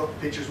workout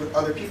pictures with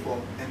other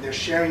people, and they're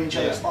sharing each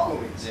other's Yeah.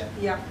 followings. Yeah.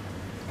 Yeah.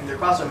 And they're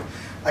crossover.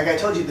 Like I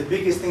told you, the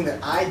biggest thing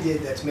that I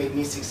did that's made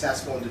me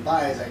successful in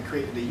Dubai is I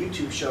created a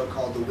YouTube show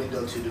called The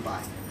Window to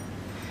Dubai.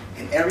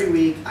 And every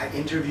week I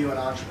interview an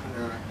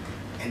entrepreneur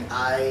and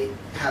I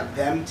have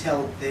them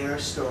tell their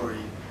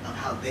story of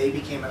how they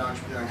became an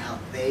entrepreneur and how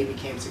they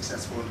became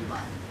successful in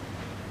Dubai.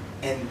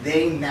 And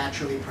they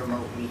naturally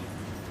promote me.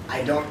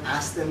 I don't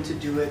ask them to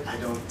do it, I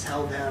don't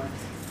tell them.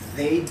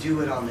 They do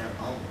it on their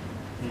own.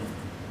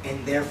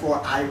 And therefore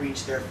I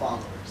reach their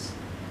followers.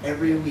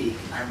 Every week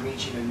I'm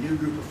reaching a new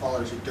group of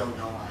followers who don't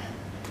know I am.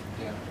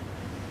 Yeah.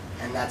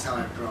 And that's how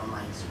I've grown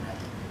my Instagram.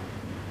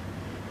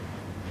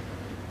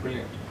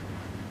 Brilliant.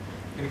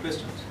 Any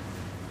questions?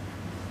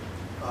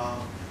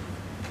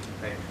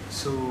 Right.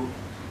 So,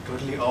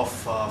 totally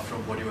off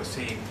from what you were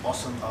saying.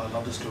 Awesome.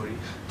 Love the story.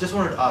 Just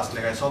wanted to ask,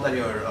 like, I saw that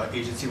your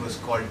agency was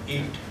called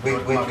 8.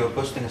 Wait, you're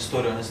posting a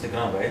story on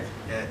Instagram, right?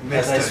 Yeah.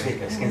 As I story.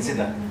 speak, I can see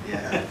that.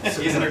 Yeah.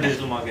 So, He's in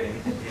digital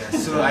marketing. yeah.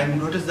 So I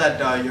noticed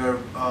that your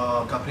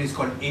company is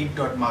called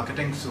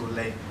 8.marketing. So,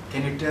 like,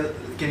 can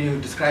you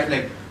describe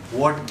like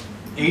what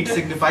 8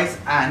 signifies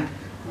and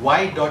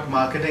why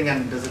 .marketing,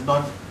 and does it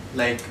not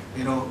like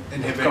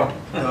inhibit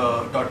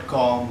the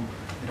 .com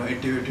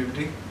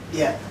intuitivity?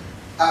 Yeah.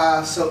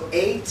 So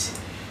 8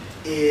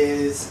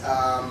 is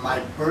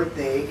my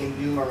birthday in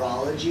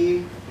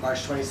numerology.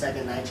 March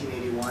 22nd,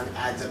 1981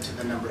 adds up to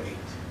the number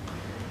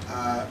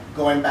 8.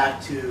 Going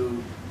back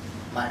to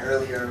my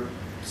earlier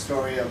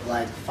story of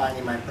like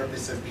finding my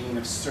purpose of being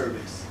of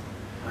service,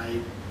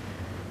 right?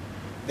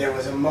 There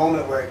was a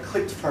moment where it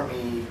clicked for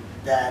me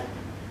that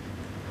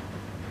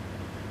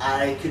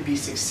I could be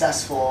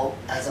successful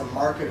as a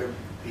marketer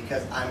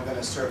because I'm going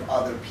to serve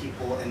other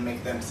people and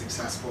make them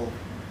successful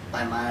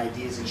by my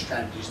ideas and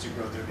strategies to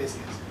grow their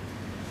business.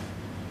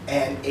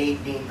 And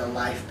 8 being the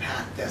life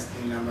path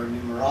destiny number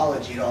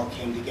numerology, it all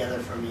came together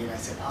for me, and I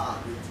said,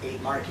 it's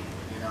 8 marketing,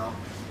 you know.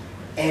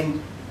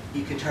 And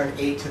you can turn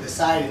 8 to the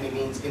side and it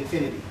means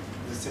infinity,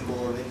 the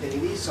symbol of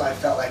infinity. So I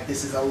felt like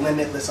this is a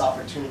limitless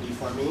opportunity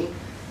for me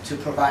to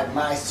provide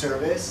my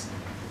service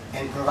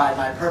and provide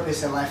my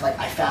purpose in life like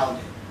I found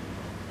it.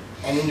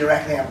 And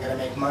indirectly I'm going to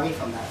make money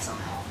from that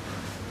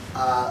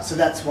somehow. So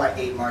that's why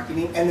 8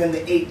 marketing. And then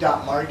the 8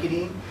 dot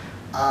marketing,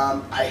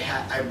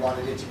 I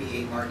wanted it to be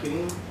 8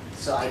 marketing.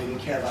 So I didn't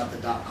care about the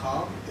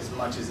 .com as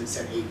much as it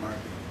said 8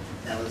 marketing.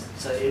 That was,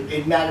 so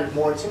it mattered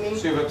more to me.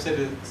 So your website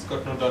is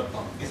got no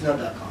 .com? It's no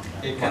 .com.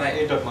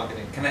 8 dot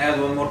marketing. Can I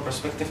add one more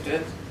perspective to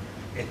it?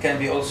 It can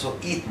be also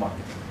eat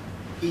marketing.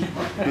 Eat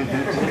marketing.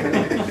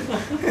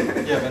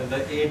 Yeah, when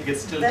the 8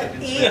 gets tilted. That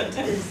it's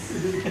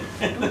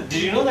 8 is.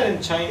 Did you know that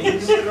in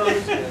Chinese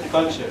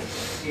culture,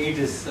 8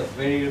 is a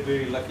very,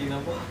 very lucky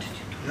number?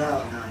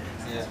 No,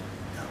 Yeah,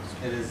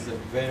 it is a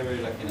very,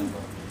 very lucky number.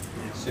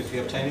 So if you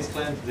have Chinese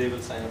clients, they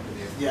will sign up with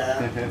you. Yeah,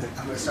 I'm going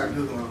to start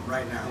Googling them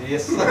right now.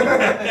 Yes.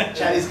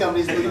 Chinese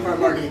companies looking for a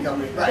marketing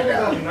company right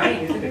now.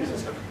 8.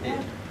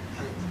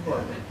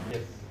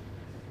 Yes.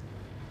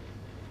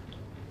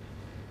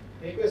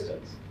 Any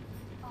questions?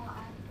 I have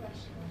a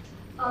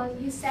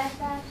question. You said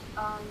that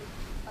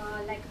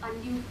like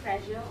undue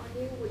pressure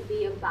on you would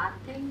be a bad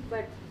thing,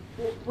 but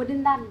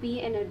wouldn't that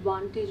be an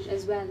advantage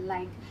as well?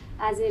 Like,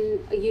 as in,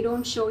 you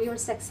don't show your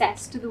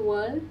success to the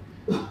world.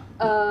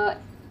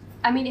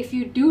 I mean, if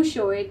you do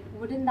show it,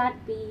 wouldn't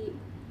that be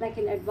like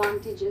an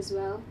advantage as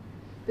well?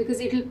 Because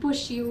it'll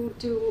push you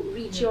to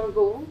reach your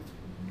goal.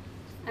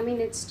 I mean,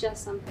 it's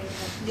just something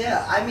that...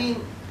 Yeah, I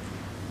mean,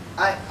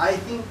 I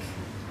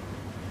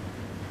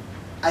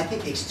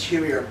think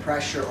exterior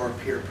pressure or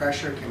peer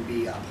pressure can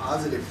be a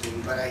positive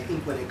thing, but I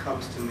think when it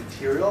comes to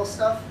material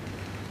stuff,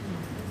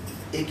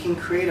 it can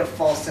create a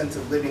false sense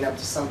of living up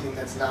to something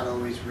that's not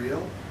always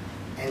real,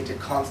 and to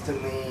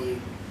constantly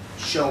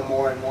show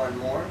more and more and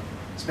more,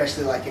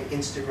 especially like in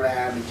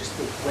Instagram and just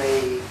the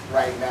way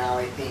right now,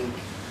 I think,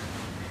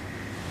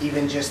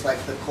 even just like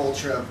the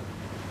culture of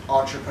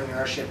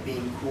entrepreneurship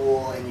being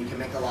cool and you can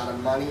make a lot of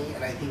money,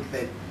 and I think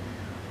that,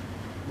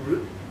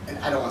 and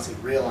I don't want to say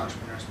real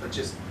entrepreneurs, but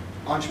just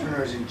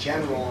entrepreneurs in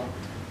general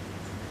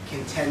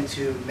can tend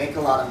to make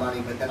a lot of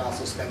money but then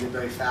also spend it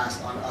very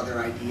fast on other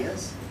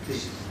ideas.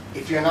 Because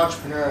if you're an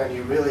entrepreneur and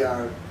you really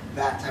are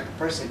that type of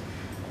person,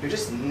 you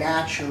just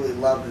naturally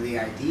love the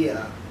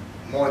idea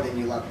more than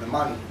you love the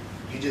money.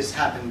 You just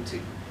happen to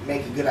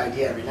make a good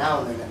idea every now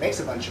and then that makes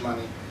a bunch of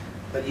money,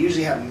 but you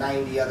usually have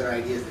 90 other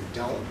ideas that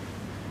don't.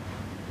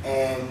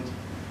 And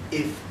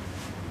if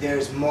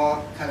there's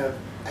more kind of,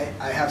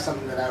 I have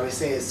something that I always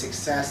say is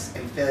success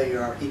and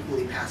failure are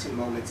equally passing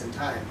moments in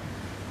time.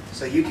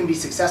 So you can be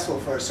successful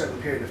for a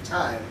certain period of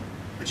time,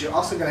 but you're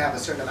also going to have a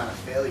certain amount of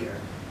failure.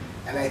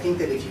 And I think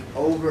that if you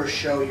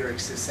overshow your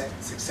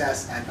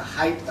success at the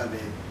height of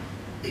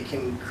it, it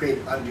can create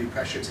undue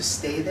pressure to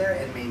stay there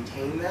and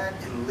maintain that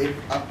and live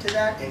up to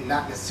that and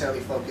not necessarily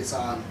focus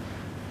on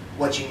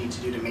what you need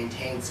to do to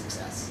maintain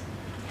success.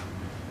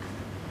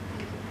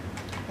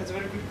 That's a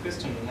very good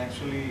question, and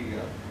actually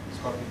it's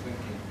got me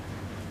thinking.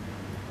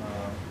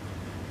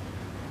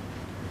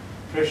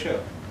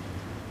 Pressure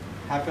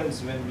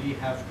happens when we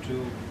have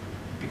to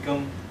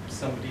become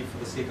somebody for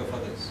the sake of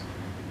others.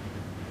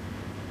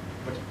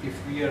 But if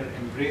we are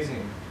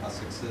embracing our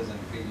success and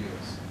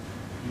failures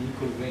in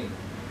equal vein,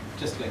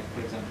 just like,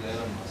 for example,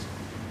 Elon Musk,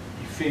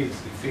 he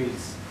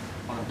fails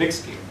on a big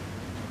scale.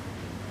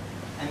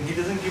 And he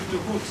doesn't give two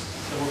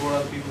hoots about what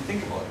other people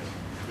think about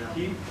it.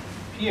 Yeah.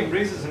 He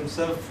embraces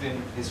himself in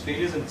his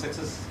failures and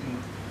success in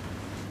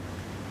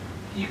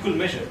equal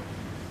measure,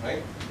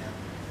 right?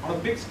 Yeah. On a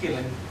big scale,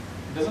 and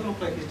it doesn't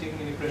look like he's taking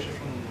any pressure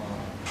from...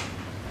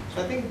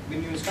 So I think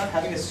when you start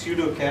having a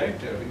pseudo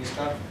character, when you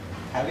start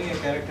having a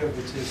character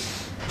which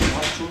is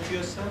not true to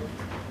yourself,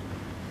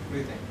 what do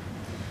you think?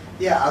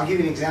 Yeah, I'll give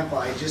you an example.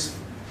 I just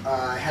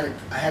I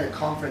had a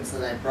conference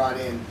that I brought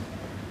in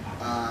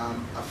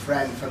a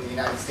friend from the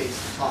United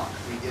States to talk.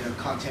 We did a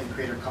content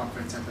creator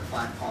conference at the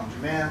 5 Palm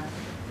Jumeirah.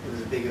 It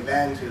was a big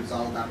event. It was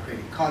all about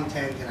creating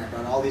content, and I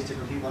brought all these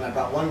different people, and I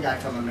brought one guy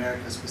from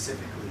America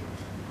specifically.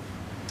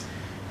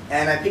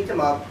 And I picked him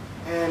up,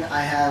 and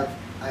I have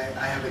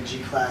a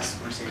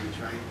G-Class Mercedes,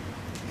 right?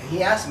 And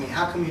he asked me,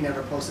 how come you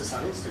never post this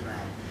on Instagram?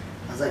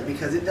 I was like,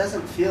 because it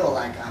doesn't feel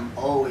like I'm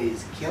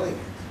always killing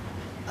it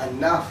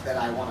enough that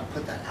I want to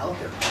put that out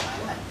there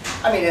for my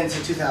life. I mean,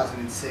 into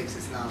 2006,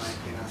 it's not like,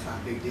 you know, it's not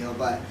a big deal,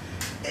 but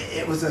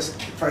it was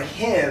for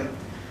him,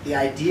 the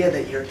idea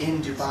that you're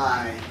in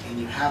Dubai and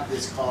you have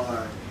this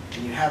car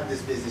and you have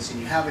this business and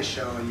you have a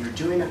show and you're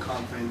doing a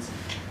conference,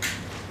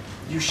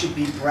 you should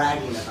be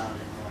bragging about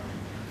it more.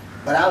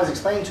 But I was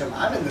explaining to him,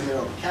 I'm in the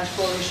middle of a cash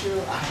flow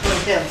issue. I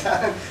don't really have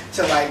time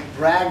to like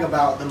brag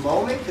about the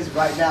moment, because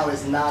right now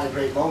is not a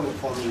great moment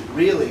for me.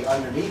 Really,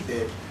 underneath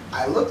it,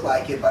 I look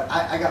like it, but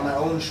I got my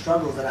own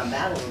struggles that I'm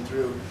battling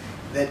through,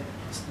 that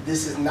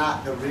this is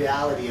not the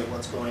reality of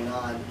what's going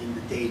on in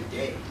the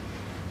day-to-day.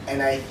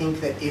 And I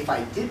think that if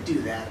I did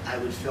do that, I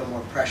would feel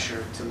more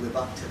pressure to live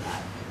up to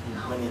that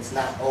when it's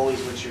not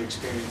always what you're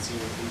experiencing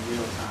in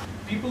real time.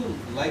 People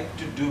like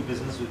to do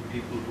business with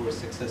people who are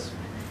successful,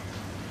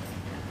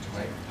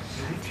 right?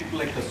 People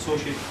like to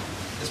associate,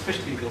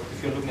 especially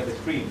if you're looking at the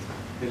cream,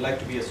 they like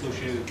to be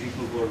associated with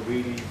people who are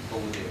really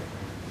over there.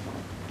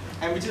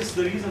 And which is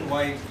the reason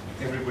why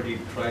everybody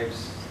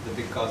drives the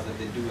big cars that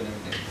they do and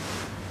everything.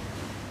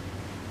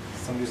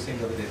 Somebody was saying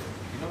the other day,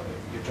 you know,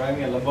 you're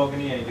driving a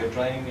Lamborghini and you're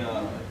driving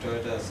a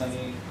Toyota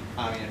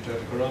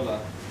Toyota Corolla,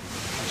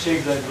 on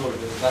Sheikh Zayed Road,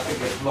 when the traffic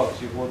gets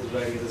blocked, you're both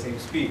riding at the same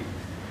speed.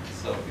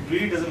 So it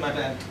really doesn't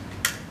matter, and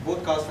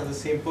both cars have the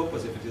same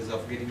purpose if it is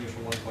of getting you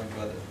from one point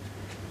to other.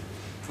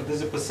 But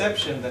there's a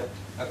perception that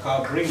a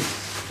car brings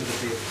to the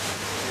table.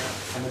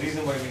 And the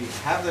reason why we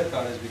have that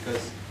car is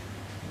because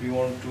we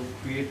want to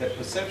create that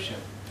perception.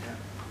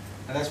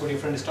 And that's what your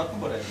friend is talking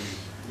about, I believe.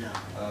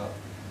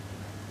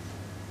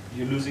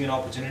 You're losing an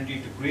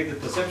opportunity to create the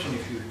perception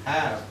if you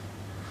have,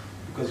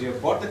 because you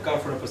have bought the car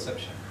for a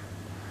perception.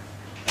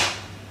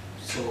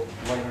 So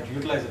why not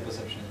utilize the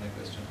perception is my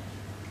question.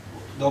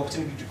 The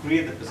opportunity to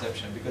create the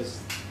perception, because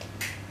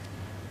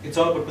it's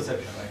all about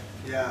perception, right?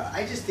 Yeah,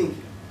 I just think,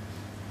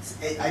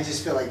 I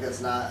just feel like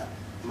that's not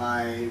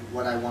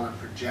what I want to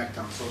project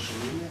on social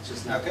media. It's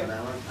just not what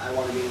I want. I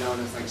want to be known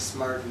as like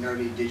smart,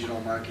 nerdy, digital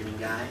marketing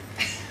guy.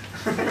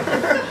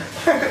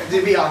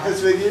 To be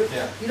honest with you.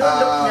 Yeah. You don't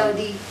look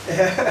nerdy.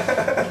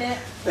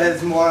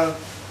 That's more.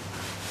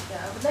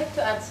 Yeah, I would like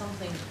to add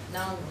something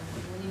now.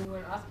 When you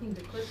were asking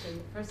the question,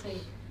 the first thing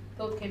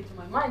thought came to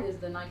my mind is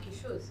the Nike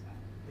shoes.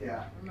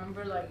 Yeah.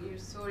 Remember, like your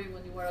story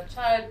when you were a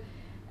child,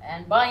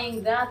 and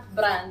buying that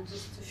brand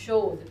just to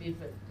show the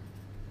people.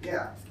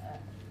 Yeah.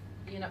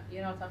 You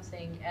know what I'm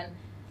saying, and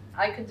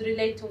I could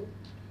relate to.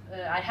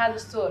 I had a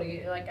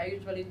story. Like I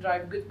usually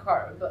drive good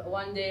car, but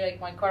one day like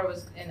my car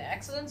was in an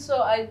accident,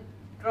 so I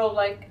drove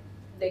like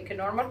a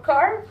normal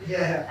car.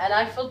 Yeah. And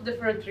I felt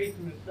different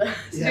treatment. Yeah.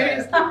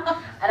 Seriously.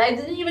 And I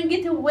didn't even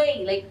get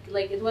away.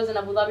 Like it was in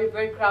Abu Dhabi,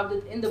 very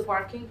crowded in the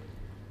parking.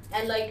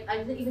 And like I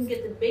didn't even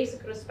get the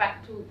basic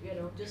respect to,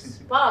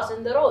 just pass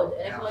in the road.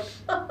 And I feel like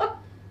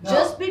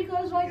just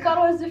because my car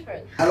was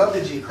different. I love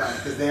the G-Class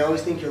because they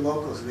always think you're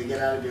local, so they get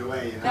out of your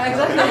way. You know? Yeah,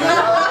 exactly.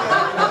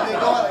 They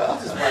go like, I'll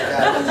just buy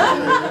that.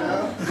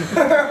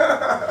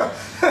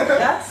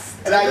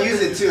 That's And I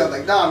use it too. I'm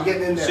like, no, I'm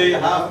getting in there. So you're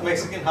half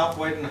Mexican, half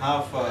white, and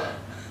half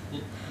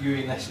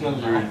UE national.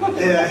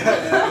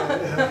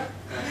 Yeah.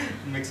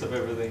 Mix up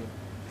everything.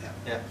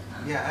 Yeah.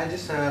 Yeah, I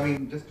just,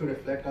 just to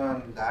reflect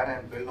on that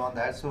and build on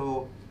that.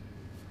 So,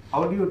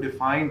 how do you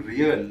define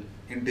real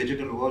in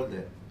digital world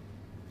then?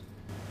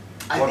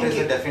 What is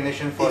the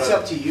definition for? It's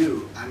up to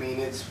you. I mean,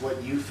 it's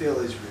what you feel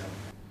is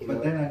real.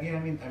 But then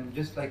again, I'm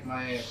just like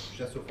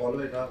just to follow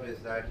it up is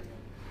that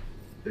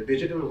the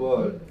digital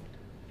world,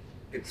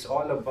 it's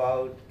all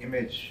about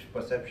image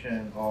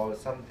perception or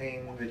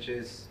something which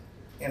is,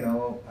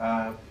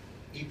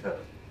 ether,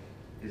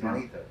 is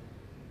an ether.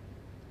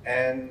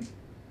 And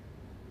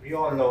we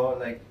all know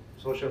like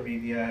social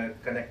media,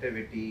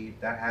 connectivity,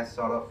 that has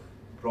sort of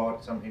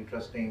brought some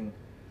interesting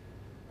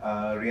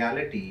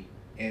reality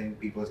in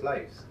people's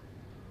lives.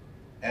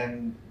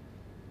 And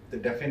the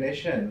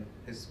definition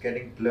is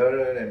getting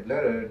blurrer and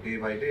blurrer day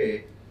by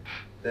day,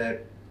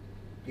 that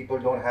people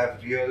don't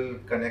have real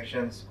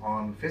connections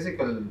on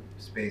physical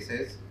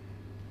spaces,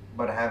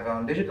 but have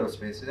on digital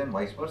spaces and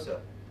vice versa.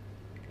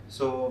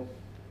 So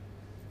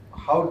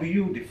how do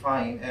you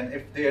define, and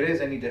if there is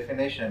any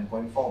definition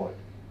going forward,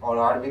 or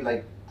are we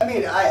like? I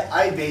mean,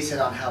 I base it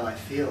on how I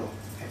feel.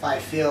 If I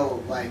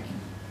feel like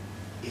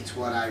it's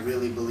what I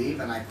really believe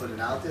and I put it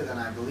out there, then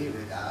I believe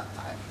it.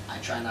 I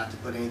try not to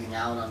put anything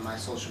out on my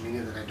social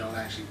media that I don't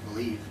actually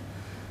believe.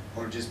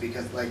 Or just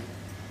because, like,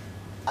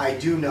 I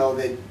do know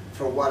that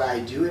for what I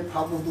do, it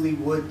probably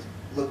would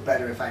look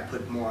better if I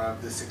put more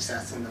of the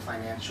success and the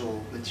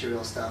financial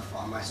material stuff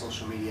on my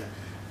social media.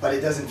 But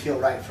it doesn't feel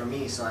right for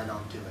me, so I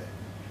don't do it.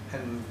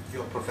 And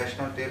your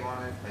professional take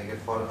on it, like if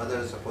for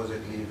others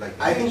supposedly like.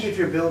 I think if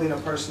you're building a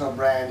personal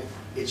brand,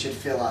 it should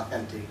feel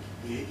authentic.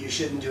 You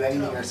shouldn't do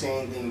anything or say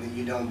anything that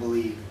you don't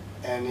believe.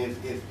 And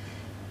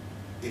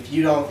if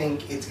you don't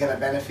think it's going to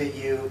benefit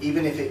you,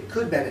 even if it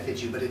could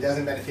benefit you, but it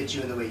doesn't benefit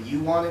you in the way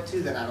you want it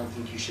to, then I don't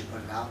think you should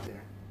put it out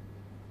there.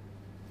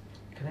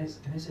 Can I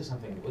say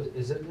something?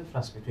 Is there a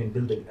difference between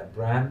building a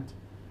brand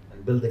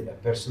and building a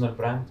personal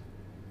brand?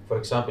 For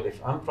example, if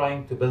I'm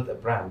trying to build a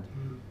brand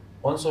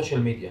on social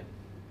media,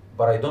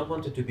 but I don't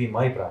want it to be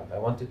my brand. I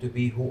want it to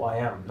be who I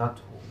am,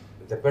 not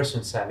the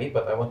person Sami,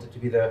 but I want it to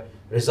be the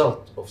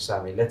result of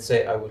Sami. Let's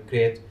say I will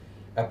create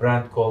a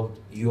brand called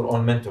Your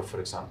Own Mentor, for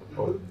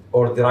example,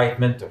 or The Right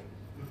Mentor,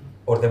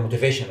 or The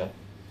Motivational.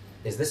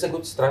 Is this a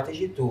good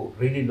strategy to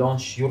really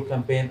launch your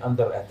campaign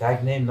under a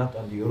tag name, not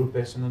under your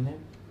personal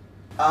name?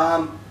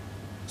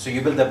 So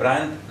you build a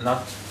brand,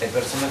 not a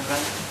personal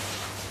brand?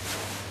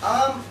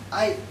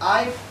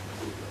 I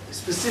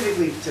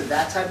specifically to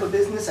that type of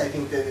business, I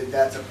think that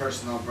that's a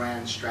personal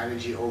brand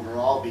strategy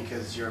overall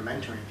because you're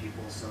mentoring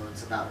people, so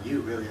it's about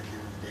you really at the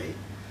end of the day.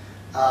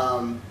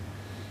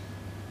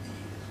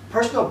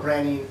 personal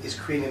branding is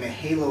creating a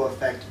halo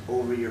effect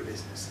over your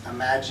business.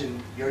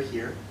 Imagine you're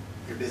here,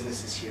 your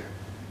business is here.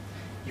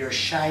 You're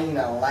shining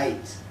a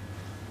light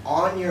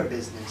on your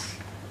business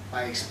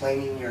by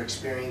explaining your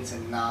experience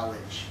and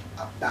knowledge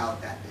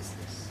about that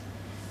business.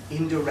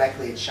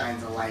 Indirectly, it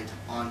shines a light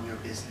on your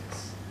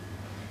business.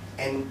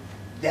 And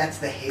that's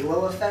the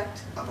halo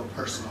effect of a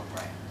personal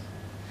brand.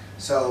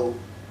 So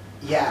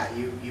yeah,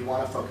 you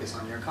want to focus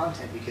on your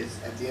content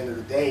because at the end of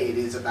the day, it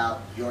is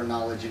about your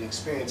knowledge and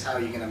experience. How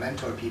are you going to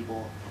mentor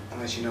people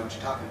unless you know what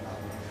you're talking about?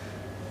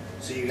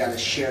 So you got to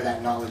share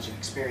that knowledge and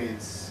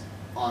experience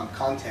on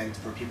content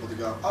for people to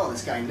go, oh,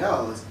 this guy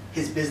knows,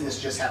 his business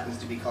just happens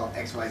to be called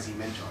XYZ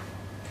Mentoring.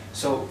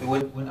 So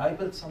when I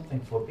build something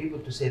for people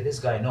to say this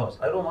guy knows,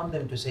 I don't want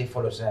them to say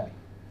follow Sammy.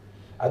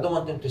 I don't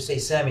want them to say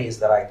Sammy is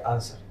the right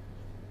answer.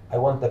 I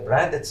want the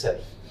brand itself,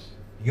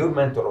 your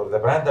mentor or the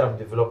brand that I'm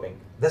developing.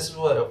 This is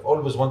what I've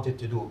always wanted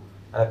to do,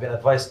 and I've been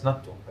advised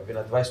not to. I've been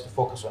advised to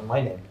focus on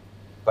my name.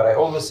 But I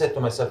always said to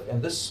myself,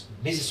 in this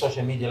busy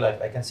social media life,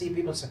 I can see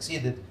people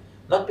succeeded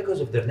not because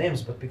of their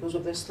names, but because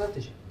of their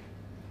strategy.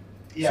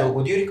 Yeah. So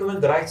would you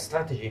recommend the right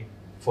strategy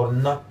for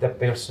not the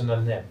personal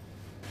name?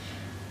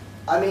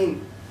 I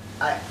mean,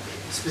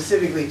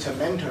 specifically to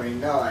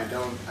mentoring, no, I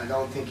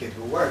don't think it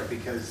will work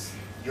because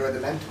you're the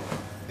mentor.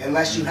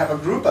 Unless you have a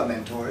group of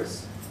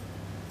mentors,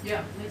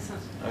 Yeah, makes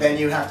sense. then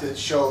you have to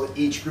show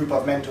each group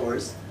of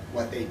mentors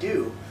what they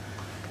do.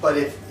 But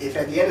if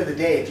at the end of the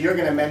day, if you're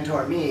going to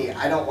mentor me,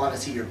 I don't want to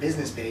see your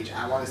business page.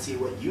 I want to see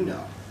what you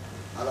know.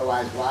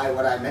 Otherwise, why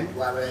would I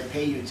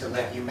pay you to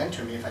let you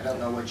mentor me if I don't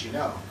know what you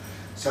know?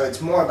 So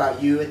it's more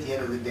about you at the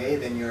end of the day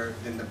than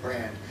the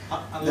brand.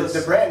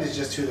 The brand is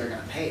just who they're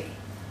going to pay.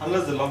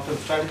 Unless the long-term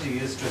strategy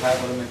is to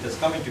have other mentors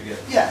coming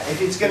together. Yeah,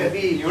 if it's going to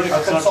be Even if a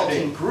it's not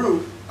consulting today.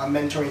 group, a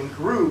mentoring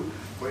group,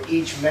 where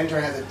each mentor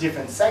has a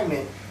different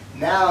segment,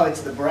 now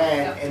it's the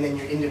brand, and then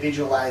you're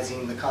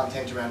individualizing the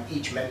content around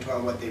each mentor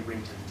and what they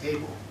bring to the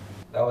table.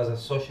 That was a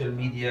social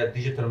media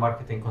digital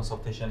marketing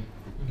consultation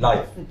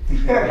live.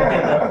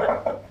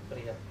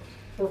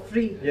 For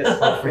free. Yes,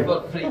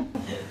 For free.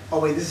 Oh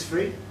wait, this is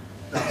free?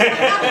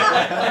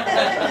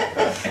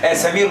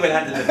 Samir will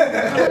handle it.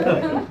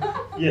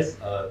 Yes.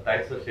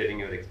 Thanks for sharing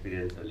your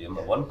experience,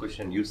 Aliam. One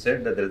question, you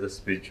said that there is a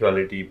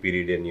spirituality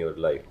period in your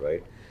life,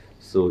 right?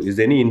 So is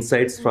there any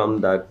insights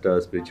from that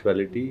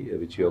spirituality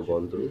which you have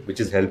gone through, which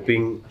is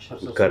helping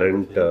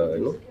current,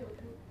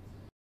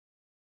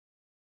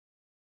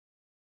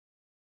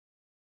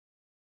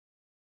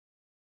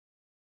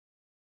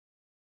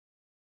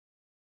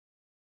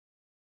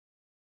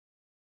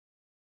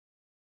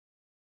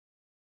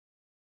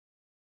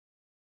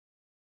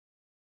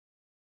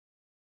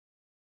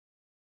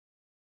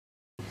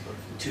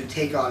 To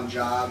take on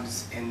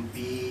jobs and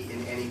be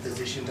in any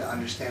position to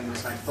understand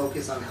this, I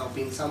focus on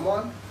helping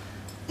someone.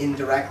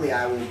 Indirectly,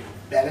 I will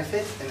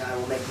benefit and I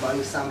will make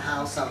money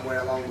somehow, somewhere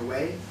along the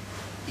way,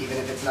 even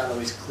if it's not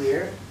always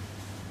clear.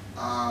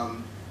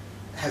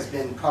 Has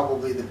been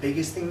probably the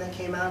biggest thing that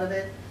came out of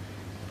it.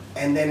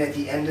 And then at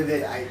the end of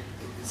it,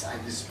 this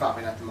is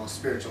probably not the most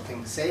spiritual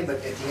thing to say, but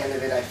at the end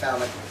of it, I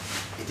found like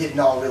it didn't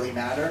all really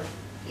matter.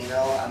 You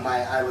know,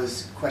 I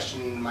was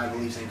questioning my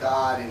beliefs in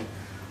God and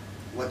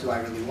what do I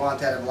really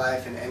want out of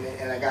life,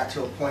 and I got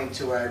to a point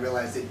to where I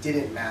realized it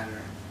didn't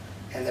matter,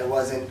 and there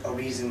wasn't a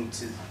reason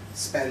to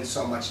spend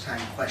so much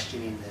time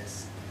questioning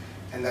this,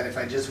 and that if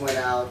I just went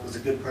out, was a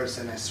good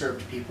person, I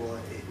served people,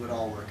 it would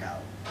all work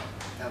out.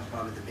 That was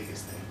probably the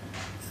biggest thing.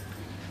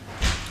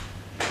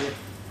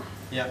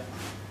 Yeah.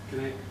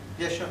 Can I?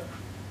 Yeah, sure.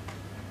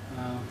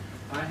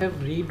 I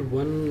have read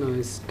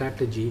one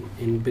strategy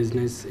in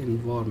business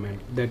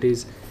environment, that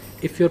is,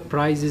 if your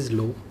price is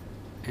low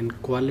and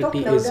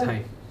quality Talk is louder.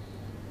 high.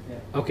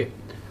 Okay,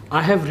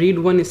 I have read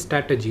one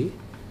strategy.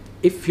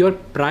 If your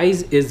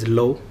price is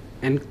low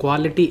and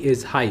quality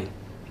is high,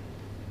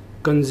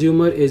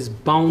 consumer is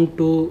bound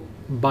to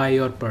buy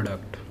your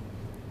product.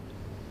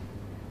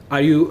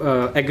 Are you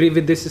agree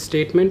with this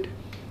statement?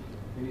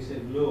 When you say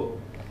low,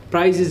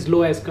 Price is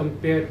low as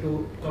compared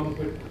to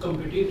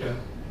competitor,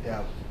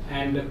 Yeah.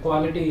 and the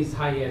quality is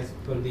high as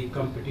per the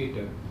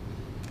competitor,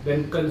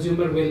 then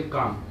consumer will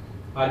come.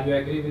 Are you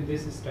agree with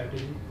this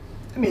strategy?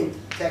 I mean,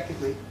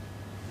 technically.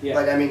 Yeah.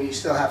 But I mean, you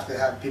still have to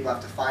have, people have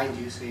to find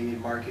you, so you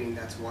need marketing,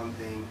 that's one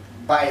thing.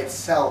 By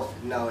itself,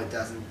 no, it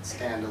doesn't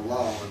stand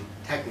alone.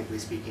 Technically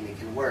speaking, it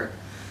can work.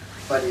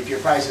 But if your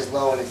price is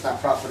low and it's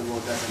not profitable,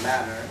 it doesn't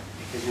matter,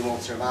 because you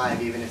won't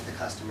survive even if the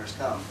customers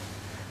come.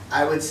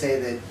 I would say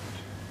that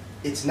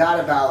it's not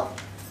about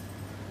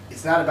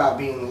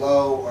being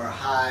low or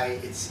high,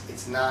 it's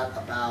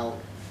about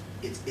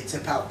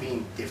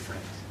being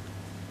different.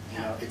 You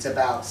know, it's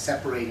about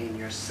separating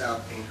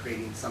yourself and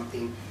creating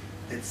something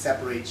that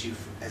separates you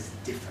as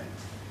different.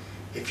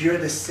 If you're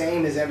the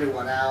same as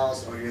everyone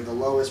else, or you're the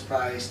lowest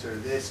priced, or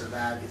this or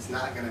that, it's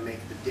not going to make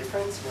the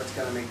difference. What's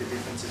going to make the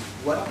difference is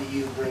what do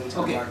you bring to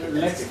the Okay, market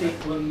that's let's different.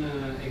 take one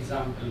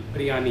example.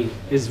 Biryani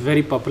is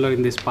very popular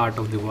in this part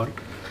of the world.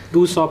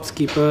 Two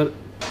shopkeepers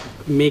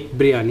make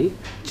biryani,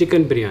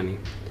 chicken biryani.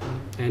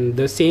 and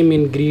the same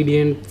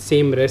ingredient,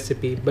 same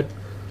recipe, but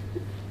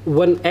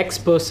one X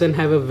person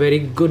have a very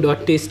good or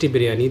tasty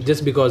biryani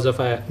just because of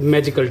a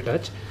magical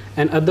touch,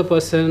 and other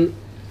person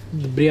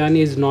the biryani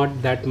is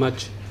not that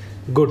much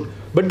good,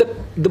 but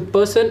the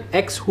person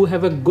X who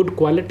have a good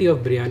quality of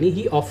biryani,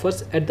 he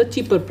offers at the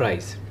cheaper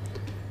price.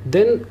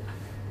 Then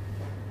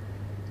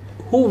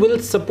who will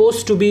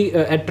supposed to be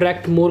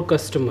attract more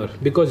customer,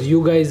 because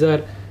you guys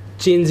are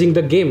changing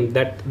the game,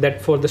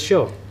 that for the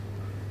show.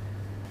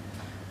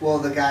 Well,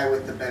 the guy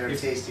with the better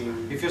If-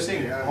 tasting. If you're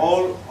saying biryani.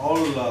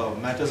 all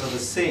matters are the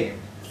same,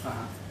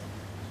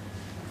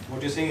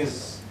 what you're saying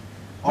is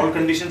all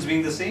conditions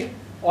being the same,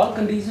 All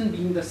conditions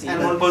being the same,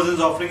 and one person's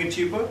offering it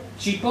cheaper,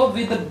 cheaper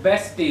with the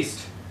best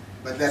taste.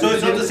 But then so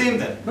it's not the same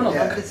then. No,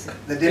 Yeah,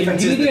 but the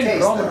difference is the ingredient,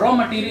 taste. though. raw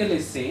material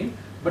is same,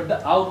 but the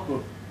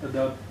output,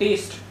 the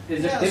taste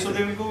is Yeah, so different.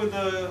 they will go with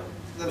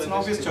that's an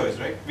obvious choice,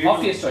 right? We will-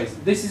 Obvious choice.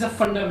 This is a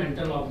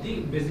fundamental of the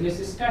business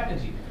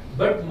strategy.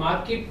 But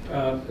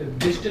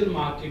digital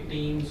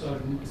marketing or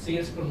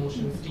sales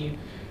promotions team,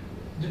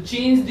 to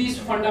change this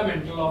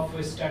fundamental of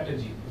a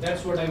strategy.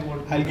 That's what I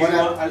want. I'll give you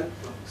one,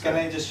 can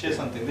I just share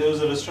something? There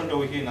was a restaurant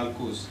over here in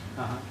Alcuz.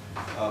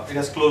 It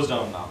has closed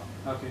down now.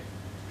 Okay.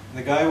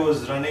 The guy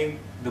was running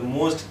the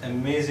most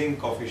amazing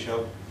coffee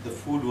shop. The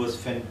food was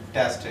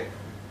fantastic.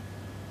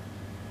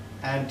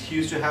 And he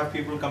used to have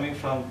people coming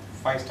from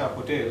 5-star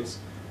hotels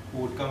who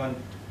would come and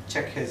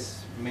check his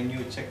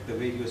menu, check the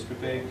way he was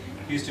preparing.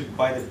 He used to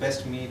buy the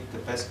best meat, the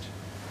best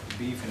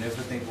beef and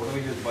everything. Whatever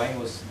he was buying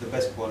was the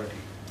best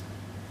quality.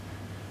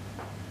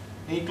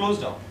 And he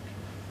closed down.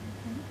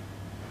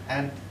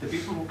 And the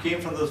people who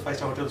came from those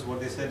 5-star hotels, what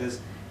they said is,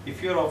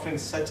 if you're offering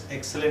such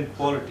excellent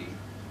quality,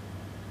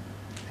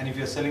 and if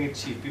you're selling it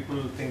cheap, people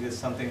will think there's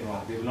something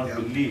wrong. They will not Yeah.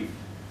 believe.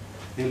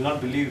 They will not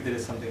believe there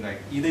is something right.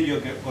 Either you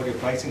got your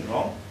pricing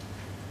wrong,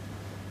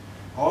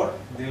 or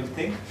they will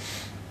think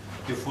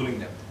you're fooling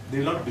them. They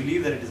will not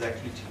believe that it is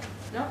actually cheap.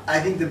 No? I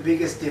think the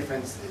biggest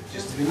difference,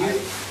 just when you,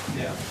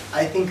 Yeah.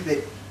 I think that,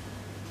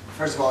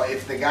 first of all,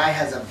 if the guy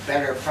has a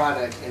better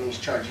product and he's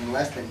charging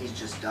less, then he's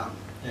just dumb,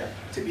 Yeah.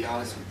 to be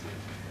honest with you.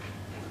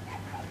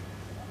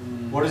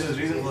 What is his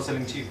reason for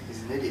selling cheap?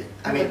 He's an idiot.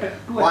 I mean, To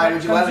why attract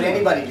would consumer.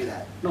 anybody do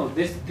that? No,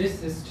 this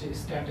is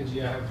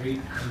strategy I have read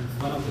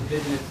in one of the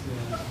business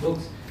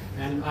books,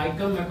 and I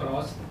come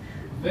across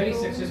very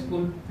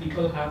successful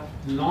people have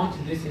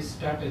launched this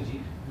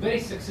strategy, very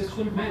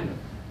successful manner.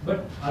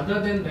 But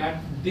other than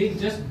that, they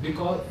just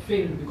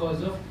failed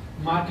because of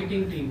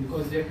marketing team,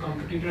 because their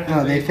competitor. No,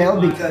 has they very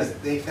failed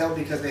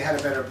good because they had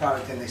a better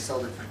product and they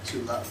sold it for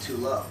too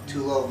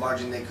low of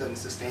margin. They couldn't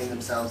sustain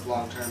themselves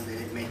long term. They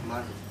didn't make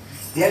money.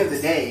 At the end of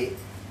the day,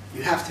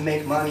 you have to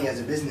make money as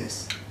a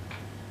business.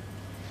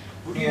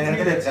 Would you Yeah, agree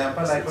another that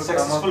example I could come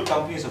successful up-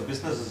 companies or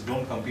businesses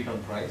don't compete on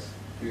price?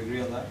 Do you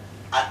agree on that?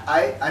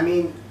 I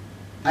mean,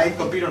 They I don't think,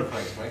 compete on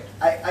price, right?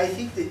 I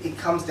think that it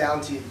comes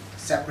down to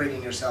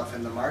separating yourself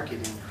in the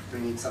market and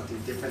bringing something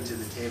different to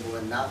the table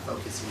and not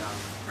focusing on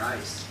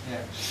price. Yeah.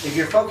 If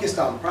you're focused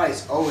on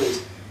price,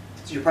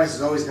 your price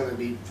is always going to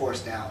be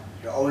forced down.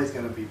 You're always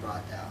going to be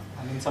brought down.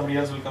 And then somebody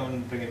else will come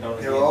and bring it down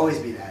There will again. always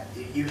be that.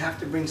 You have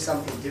to bring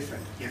something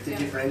different. You have to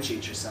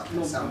differentiate yourself in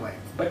No, some way.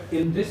 But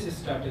in this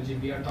strategy,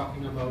 we are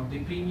talking about the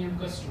premium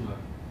customer.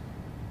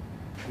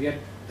 We are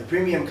The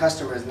premium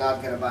customer is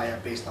not going to buy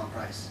it based on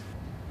price.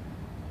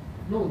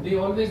 no, they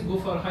always go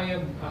for higher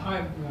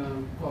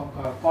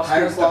cost.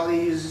 Higher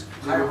quality is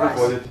higher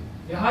price.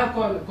 Yeah,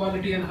 higher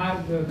quality and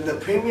higher. The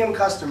premium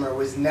customer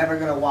was never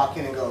going to walk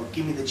in and go,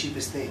 give me the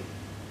cheapest thing.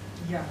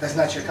 Yeah. That's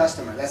not your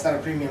customer. That's not a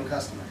premium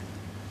customer.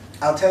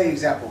 I'll tell you an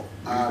example.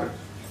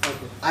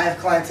 I have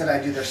clients that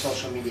I do their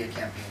social media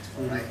campaigns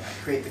for, right?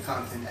 I create the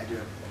content, I do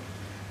everything.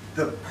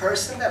 The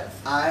person that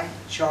I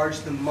charge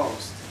the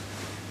most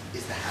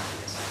is the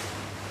happiest.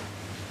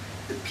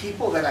 The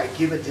people that I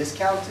give a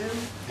discount to,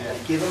 and I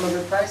give them a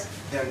good price,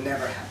 they're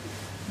never happy.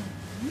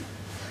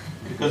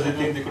 Because they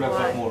think they could have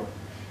got more.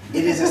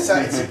 It is it's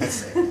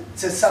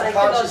a subconscious,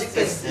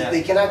 Psychological.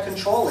 they cannot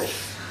control it.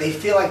 They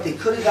feel like they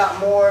could have got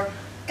more,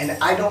 and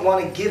I don't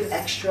want to give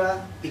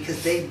extra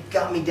because they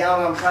got me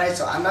down on price,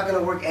 so I'm not going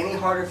to work any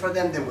harder for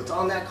them than what's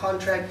on that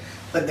contract.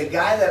 But the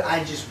guy that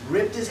I just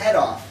ripped his head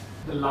off,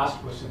 The last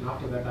question.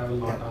 After that, I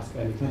will not ask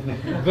anything.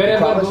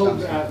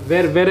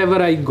 Promise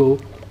Wherever I go,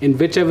 in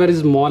whichever is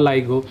mall I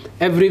go,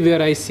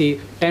 everywhere I see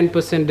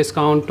 10%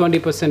 discount,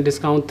 20%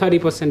 discount,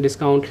 30%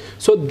 discount.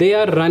 So they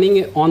are running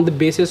on the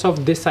basis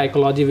of this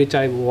psychology, which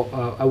I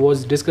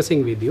was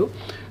discussing with you.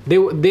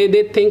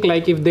 They think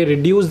like if they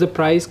reduce the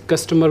price,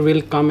 customer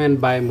will come and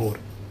buy more.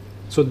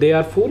 So they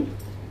are fool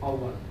or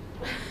what?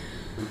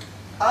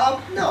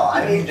 no,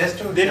 I mean, just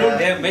to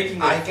they're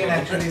making I it. can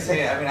actually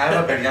say, I mean, I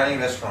have a biryani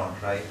restaurant,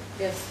 right?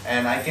 Yes.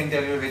 And I can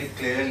tell you very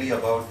clearly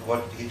about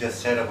what he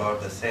just said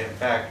about the same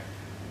fact.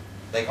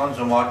 Like on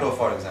Zomato,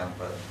 for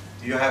example,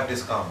 you have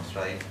discounts,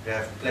 right? You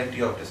have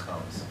plenty of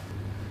discounts.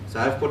 So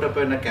I've put up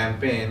in a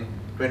campaign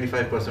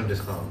 25%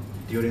 discount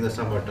during the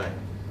summertime,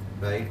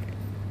 right?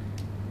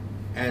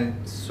 And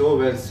so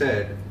well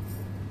said,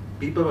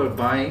 people were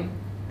buying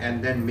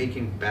and then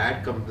making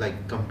bad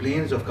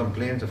complaints of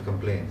complaints of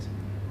complaints.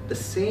 The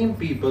same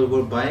people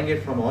were buying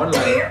it from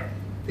online.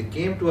 They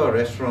came to our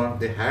restaurant,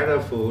 they had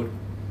our food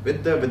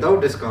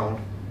without discount,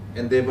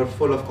 and they were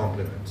full of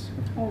compliments.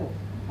 Oh.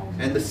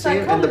 And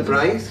the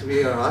price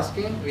we are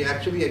asking, we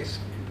actually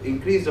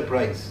increased the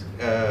price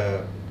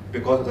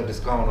because of the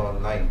discount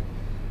online.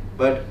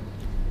 But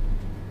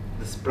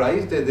this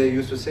price that they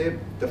used to say,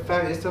 the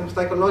fact is some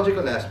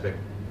psychological aspect.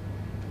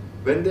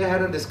 When they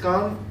had a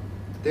discount,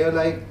 they are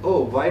like,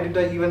 oh, why did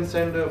I even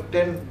send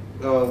 10,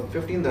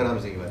 15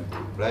 dirhams even,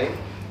 right?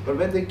 But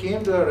when they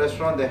came to a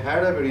restaurant, they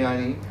had a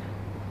biryani,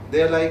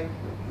 they're like,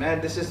 man,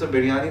 this is a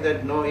biryani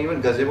that no, even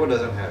gazebo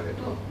doesn't have it.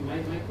 Oh, my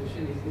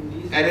question is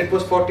in these. And it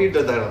was 40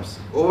 dirhams.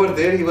 Over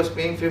there, he was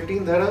paying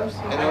 15 dirhams,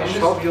 and in the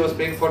shop, he was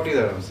paying 40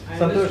 dirhams.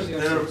 Santosh,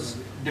 there are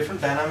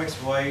different dynamics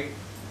why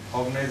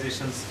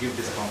organizations give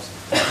discounts.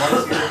 One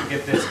is either to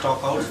get their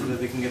stock out so that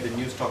they can get the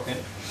new stock in.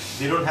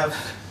 They don't have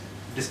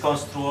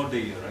discounts throughout the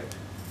year, right?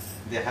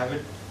 They have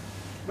it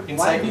in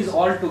Why cycles. these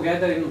all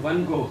together in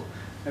one go?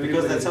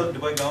 Because that's how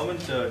Dubai government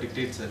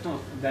dictates it. No,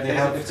 They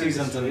have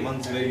seasons and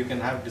months where you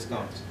can have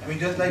discounts. I mean,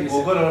 just like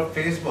Google or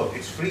Facebook,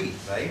 it's free,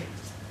 right?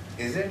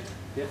 Is it?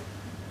 Yeah.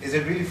 Is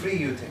it really free,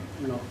 you think?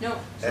 No. No.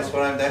 That's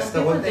Some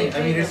the whole people, thing. they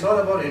I mean, pay it's all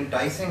about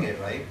enticing it,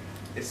 right?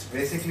 It's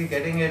basically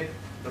getting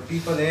the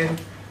people in,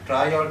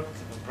 try your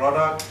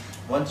product.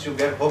 Once you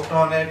get hooked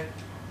on it,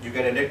 you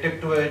get addicted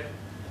to it,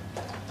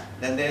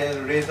 then they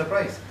raise the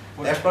price.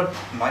 That's what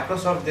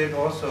Microsoft did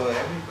also.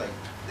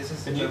 This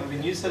is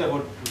When you said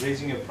about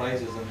raising your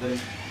prices and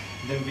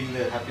then being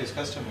the happiest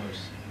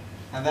customers,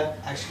 and that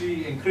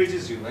actually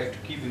encourages you, right, to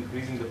keep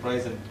increasing the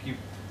price and keep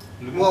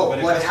looking for Well,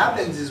 better what customers.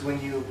 happens is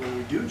when you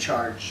do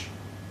charge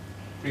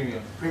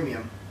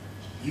premium,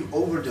 you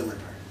over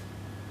deliver.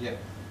 Yeah.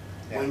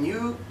 When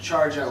you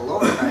charge at a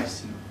lower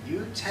price,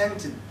 you tend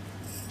to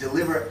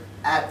deliver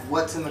at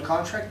what's in the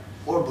contract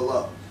or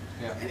below.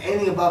 Yeah. And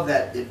anything above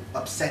that, it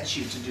upsets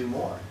you to do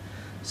more.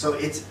 So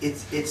it's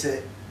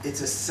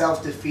a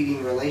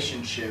self-defeating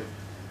relationship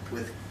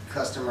with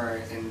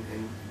customer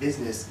and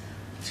business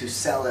to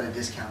sell at a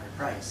discounted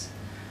price.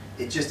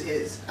 It just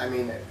is. I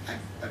mean,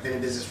 I've been in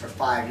business for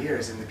 5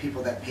 years, and the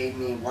people that paid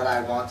me what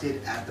I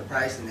wanted at the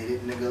price and they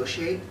didn't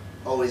negotiate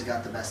always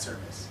got the best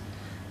service.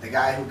 The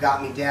guy who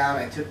got me down,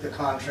 I took the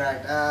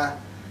contract,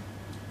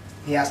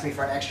 he asked me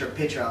for an extra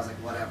picture, I was like,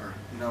 whatever,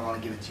 you don't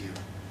want to give it to you,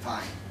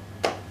 fine.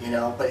 You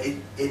know, but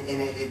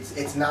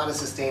it's not a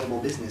sustainable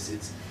business.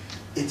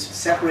 It's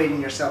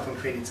separating yourself and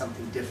creating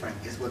something different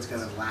is what's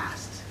going to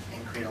last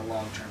and create a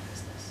long-term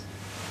business.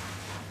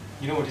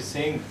 You know what he's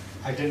saying?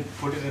 I didn't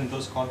put it in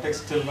those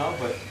contexts till now,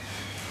 but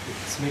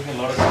it's making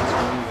a lot of sense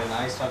for me when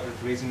I started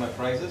raising my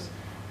prices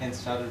and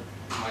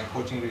my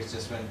coaching rates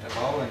just went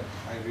above, and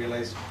I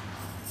realized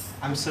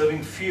I'm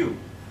serving few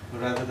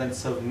rather than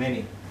serve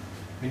many.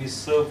 When you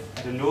serve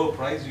at a lower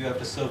price, you have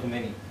to serve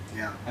many.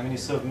 Yeah. And when you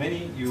serve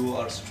many, you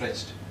are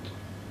stretched.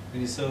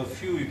 When you serve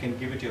few, you can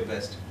give it your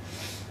best.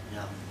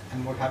 Yeah.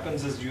 And what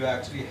happens is you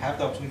actually have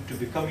the opportunity to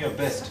become your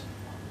best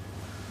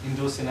in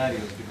those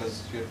scenarios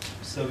because you're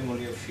serving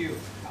only a few.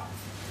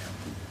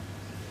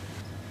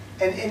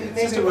 And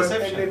It's just a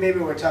perception. maybe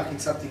we're talking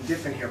something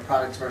different here,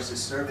 products versus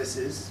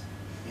services,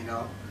 you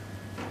know.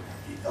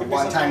 A Could be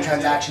one-time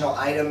something, yeah. transactional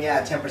item,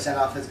 yeah, 10%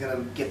 off is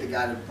gonna get the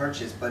guy to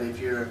purchase, but if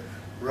you're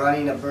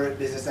running a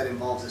business that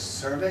involves a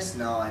service,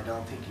 no, I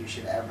don't think you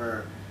should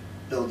ever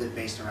build it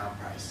based around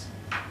price.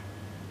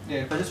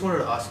 Yeah, I just wanted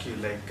to ask you,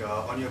 like,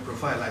 on your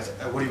profile,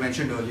 what you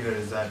mentioned earlier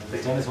is that, he's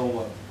like, done his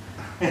homework.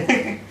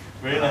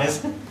 Very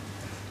nice.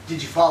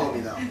 Did you follow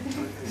me though?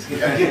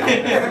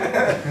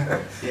 yeah,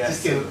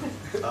 Just kidding.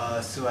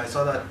 so I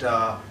saw that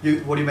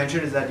what you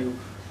mentioned is that you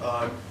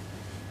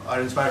are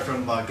inspired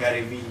from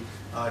Gary Vee,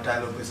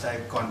 Tyler Lopez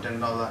type content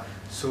and all that.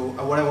 So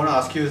what I want to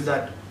ask you is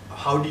that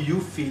how do you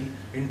feel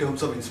in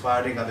terms of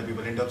inspiring other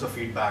people, in terms of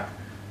feedback?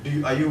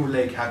 Are you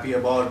like happy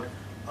about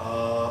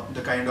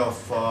the kind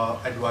of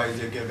advice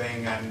you're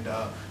giving and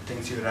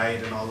things you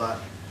write and all that?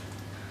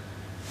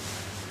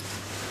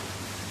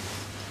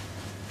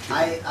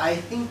 I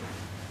think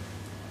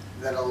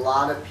that a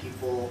lot of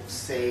people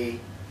say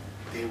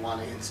they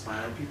want to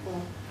inspire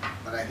people,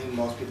 but I think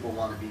most people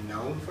want to be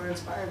known for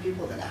inspiring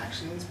people than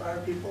actually inspire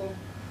people.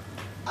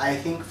 I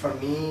think for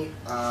me,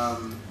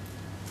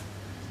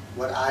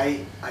 what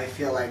I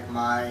feel like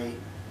my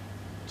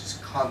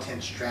just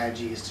content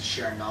strategy is to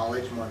share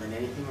knowledge more than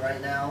anything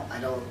right now.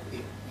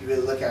 If you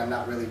really look at it, I'm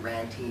not really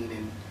ranting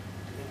and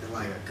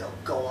like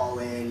go all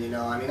in, you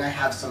know. I mean, I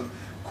have some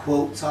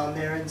quotes on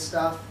there and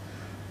stuff.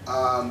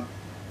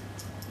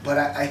 But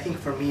I think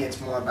for me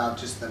it's more about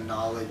just the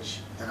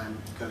knowledge that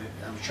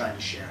I'm trying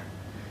to share.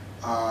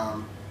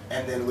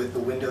 And then with the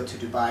window to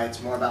Dubai,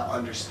 it's more about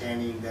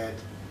understanding that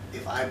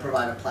if I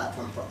provide a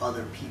platform for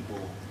other people,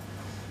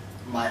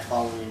 my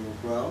following will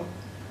grow.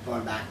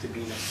 Going back to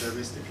being of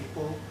service to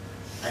people.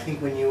 I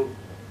think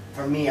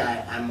for me,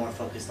 I'm more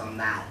focused on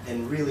that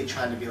than really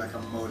trying to be like a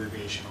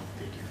motivational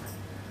figure.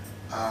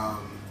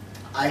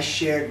 I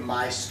shared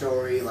my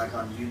story like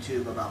on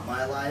YouTube about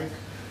my life,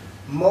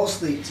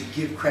 mostly to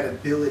give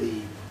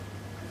credibility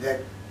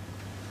that,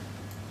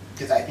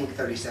 because I think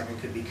 37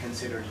 could be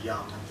considered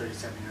young. I'm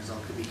 37 years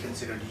old, could be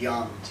considered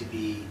young to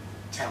be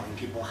telling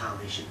people how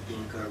they should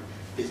think or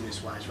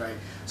business-wise, right?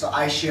 So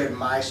I shared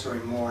my story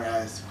more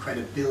as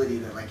credibility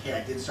that like, hey,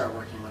 I did start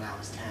working when I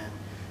was 10.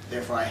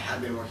 Therefore, I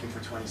have been working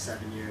for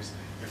 27 years.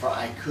 Therefore,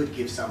 I could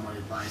give someone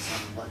advice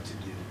on what to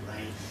do,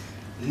 right?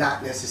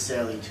 Not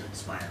necessarily to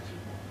inspire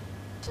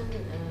people.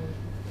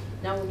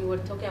 Now when you were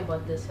talking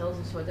about the sales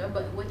and so on,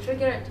 but what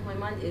triggered into my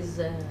mind is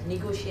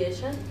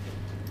negotiation.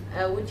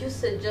 Would you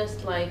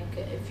suggest, like,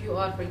 if you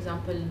are, for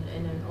example,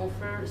 in an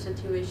offer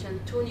situation,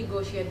 to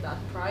negotiate that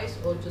price,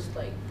 or just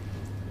like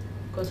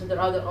consider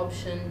other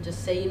option,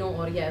 just say no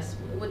or yes?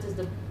 What is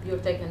your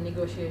take on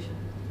negotiation?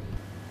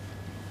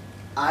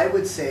 I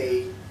would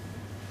say,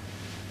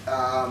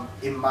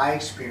 in my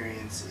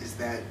experience, is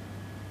that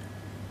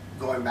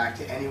going back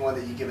to anyone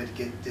that you give a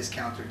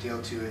discount or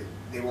deal to,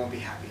 they won't be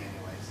happy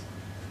anyways,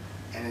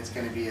 and it's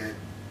going to be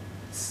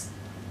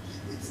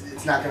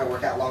it's not going to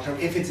work out long term.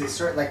 If it's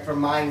like for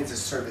mine, it's a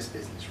service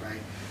business, right?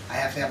 I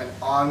have to have an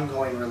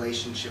ongoing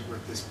relationship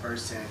with this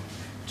person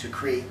to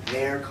create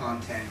their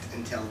content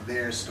and tell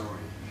their story.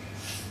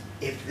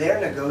 If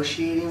they're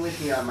negotiating with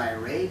me on my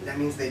rate, that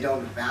means they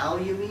don't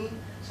value me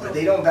or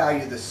they don't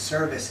value the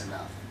service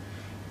enough.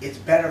 It's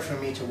better for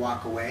me to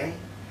walk away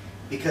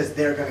because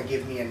they're going to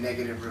give me a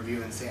negative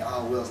review and say,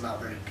 oh, Will's not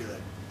very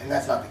good. And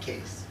that's not the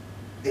case.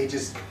 They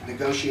just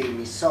negotiated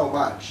me so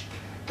much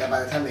that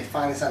by the time they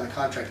finally sign the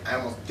contract, I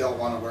almost don't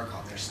want to work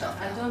on their stuff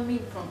I now. don't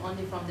mean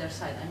only from their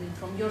side, I mean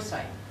from your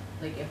side.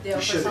 Like if they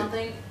offer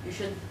something, you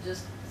should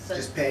just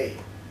pay.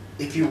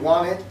 If you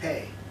want it,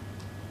 pay.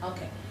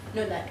 Okay.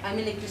 No, like, I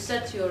mean, like you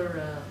set your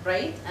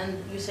rate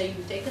and you say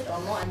you take it or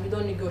no, and you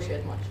don't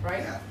negotiate much,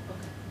 right? Yeah.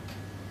 Okay.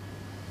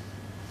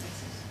 Makes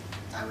sense.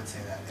 I would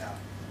say that, yeah.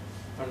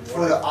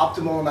 For the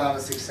optimal amount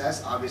of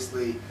success,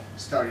 obviously,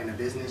 starting a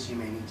business, you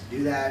may need to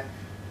do that.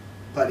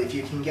 But if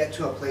you can get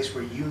to a place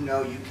where you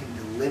know you can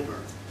deliver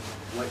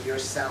what you're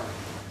selling,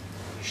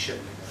 you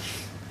shouldn't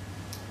negotiate.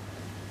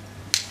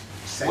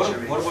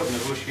 What about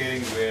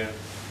negotiating where,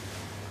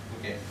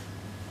 okay,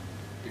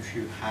 if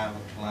you have a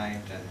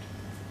client and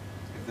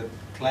if the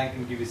client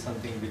can give you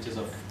something which is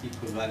of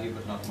equal value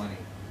but not money,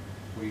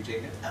 will you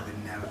take it? I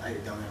don't ever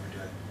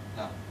do it.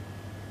 No.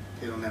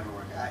 It'll never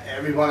work.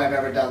 Everyone I've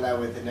ever done that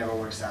with, it never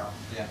works out.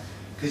 Yeah.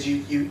 Because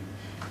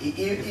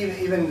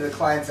even the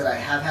clients that I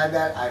have had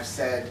that, I've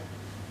said,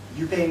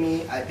 you pay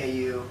me, I pay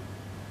you.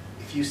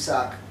 If you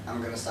suck,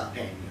 I'm going to stop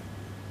paying you.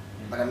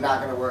 But I'm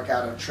not going to work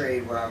out a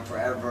trade where I'm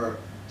forever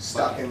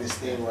stuck in this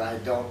thing where I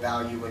don't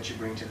value what you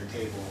bring to the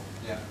table.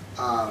 Yeah.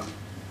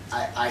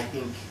 I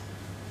think,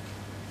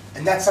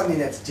 and that's something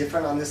that's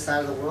different on this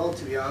side of the world,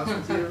 to be honest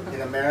with you.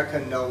 In America,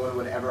 no one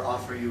would ever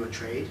offer you a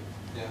trade.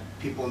 Yeah.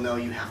 People know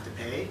you have to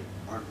pay,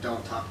 or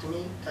don't talk to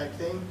me type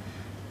thing.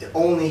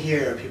 Only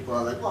here, people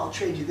are like, well, I'll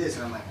trade you this.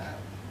 And I'm like,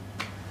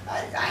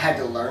 I had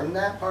to learn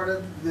that part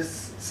of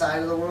this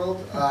side of the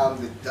world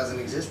that doesn't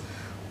exist.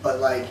 But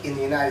like in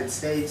the United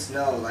States,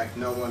 no, like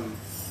no one,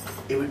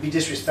 it would be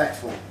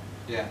disrespectful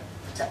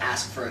to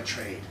ask for a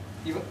trade.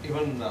 Even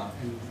in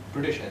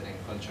British, I think,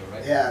 culture,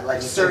 right? Yeah,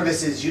 like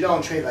services, you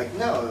don't trade. Like,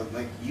 no,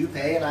 like you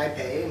pay and I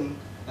pay, and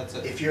that's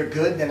it. If you're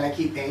good, then I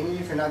keep paying you.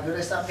 If you're not good,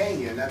 I stop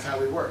paying you, and that's how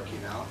we work, you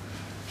know.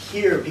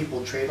 Here,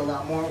 people trade a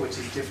lot more, which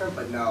is different,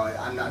 but no,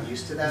 I'm not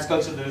used to that. In this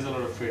culture, there is a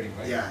lot of trading,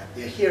 right? Yeah,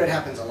 here it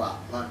happens a lot.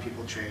 A lot of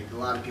people trade. A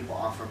lot of people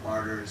offer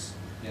barters.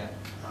 Yeah.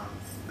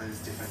 But it's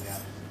different, yeah.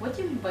 What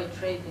do you mean by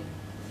trading?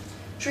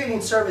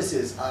 Trading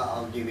services.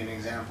 I'll give you an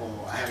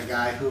example. I had a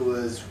guy who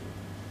was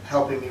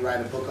helping me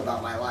write a book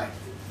about my life.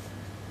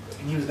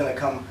 And he was going to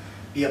come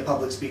be a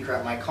public speaker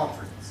at my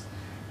conference.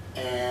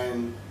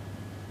 And,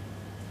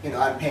 you know,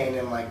 I'm paying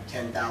him like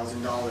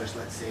 $10,000,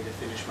 let's say, to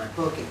finish my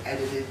book and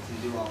edit it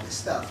and do all this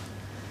stuff.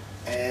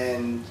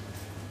 And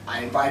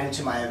I invite him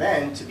to my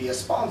event to be a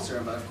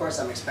sponsor, but of course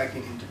I'm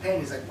expecting him to pay.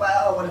 And he's like,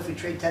 well, what if we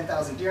trade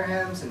 10,000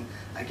 dirhams and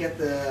I get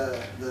the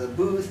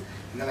booth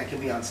and then I can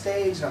be on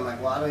stage? And I'm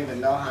like, well, I don't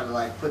even know how to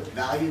like put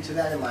value to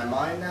that in my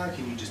mind now.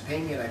 Can you just pay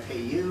me and I pay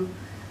you?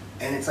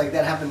 And it's like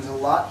that happens a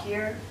lot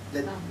here.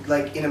 That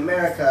like in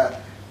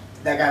America,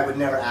 that guy would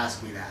never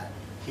ask me that.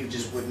 He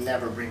just would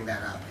never bring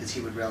that up because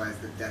he would realize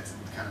that that's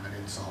kind of an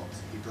insult.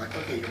 He'd be like,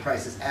 okay, your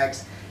price is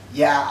X.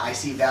 Yeah, I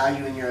see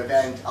value in your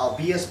event. I'll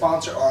be a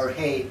sponsor, or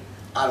hey,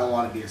 I don't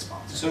want to be a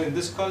sponsor. So in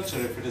this culture,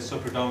 if it is so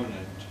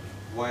predominant,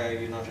 why are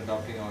you not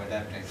adopting or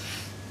adapting?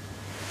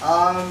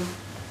 I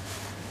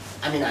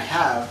mean, I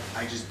have.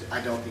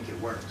 I don't think it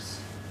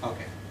works.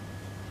 Okay.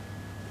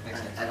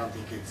 I don't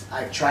think it's.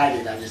 I've tried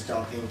it. I just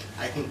don't think.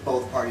 I think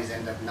both parties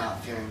end up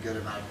not feeling good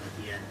about it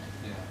at the end.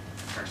 Yeah.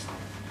 Personally.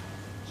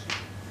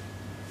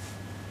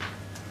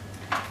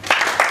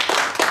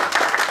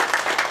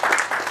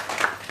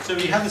 So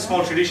we have the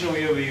small tradition over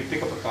here where you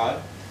pick up a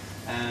card,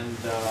 and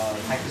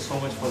thank you so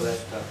much for that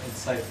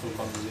insightful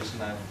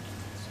conversation.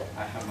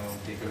 I have my own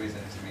takeaways,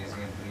 and it's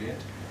amazing and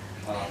brilliant.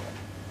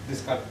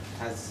 This card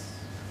has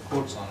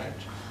quotes on it.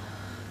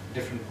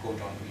 different quote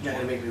on each You're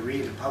one. gonna make me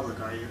read in public,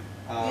 are you? You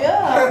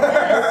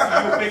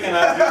pick and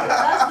I'll read it.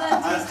 That's the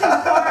interesting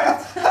part.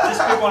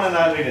 Just pick one and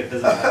I'll read it,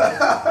 doesn't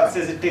matter. It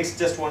says it takes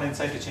just one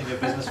insight to change your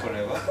business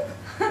forever.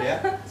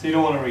 Yeah? So you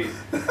don't want to read.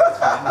 That's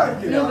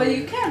fine. No, but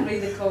you can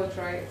read the quote,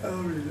 right?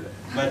 I'll read it.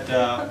 But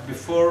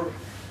before...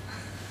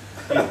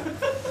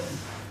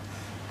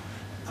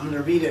 I'm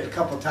gonna read it a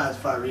couple times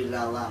before I read it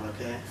out loud,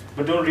 okay?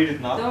 But don't read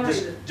it now. Don't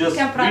just read it. just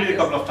You can read it a practice.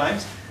 couple of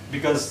times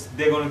because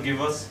they're going to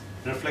give us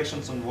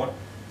reflections on what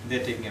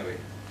they're taking away.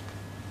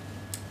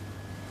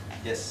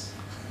 Yes.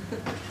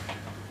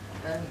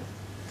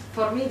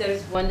 For me, there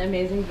is one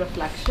amazing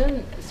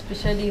reflection,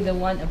 especially the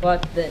one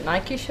about the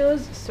Nike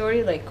shoes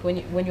story. Like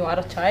when you are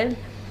a child,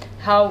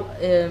 how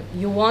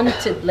you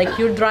wanted, like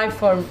your drive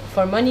for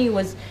money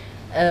was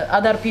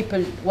other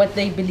people what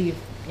they believe.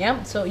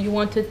 Yeah, so you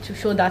wanted to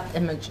show that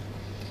image,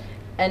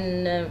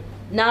 and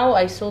now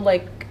I saw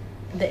like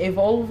the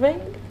evolving,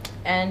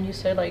 and you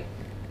say like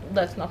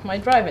that's not my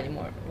drive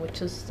anymore,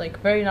 which is like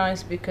very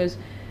nice because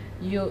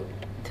you.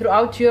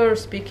 Throughout your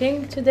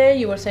speaking today,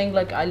 you were saying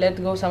like I let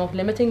go some of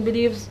limiting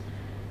beliefs,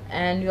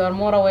 and you are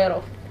more aware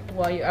of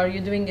why are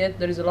you doing it.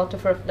 There is a lot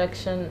of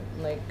reflection.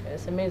 Like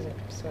it's amazing.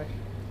 So,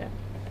 yeah.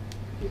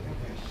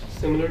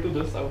 Similar to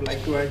this, I would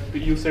like to add.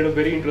 You said a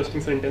very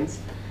interesting sentence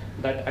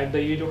that at the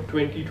age of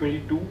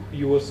 22,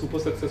 you were super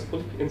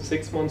successful. In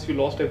 6 months, you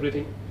lost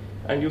everything,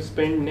 and you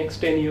spend next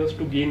 10 years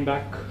to gain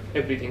back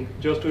everything,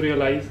 just to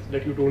realize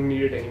that you don't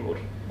need it anymore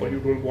or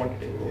you don't want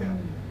it anymore. Yeah.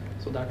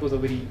 So that was a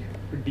very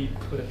deep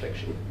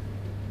reflection.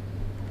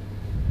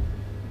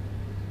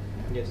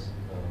 Yes.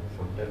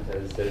 Sometimes,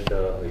 as I said,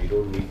 you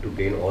don't need to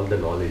gain all the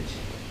knowledge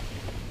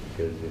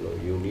because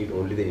you need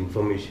only the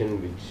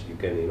information which you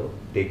can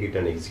take it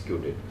and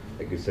execute it.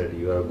 Like you said,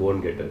 you are a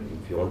go-and-getter.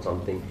 If you want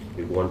something,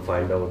 you go and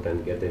find out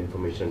and get the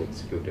information and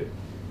execute it.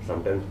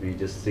 Sometimes we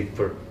just seek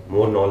for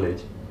more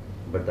knowledge,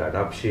 but the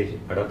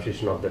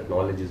adaptation of that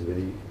knowledge is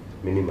very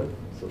minimal.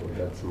 So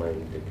that's my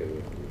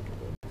takeaway.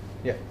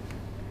 Yeah.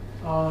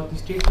 The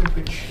statement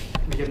which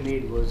we have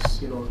made was,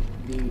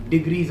 the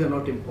degrees are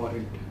not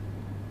important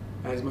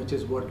as much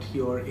as what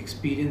your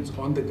experience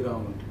on the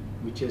ground,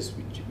 which he's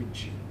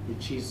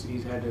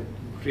had a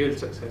real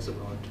success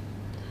about.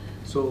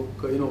 So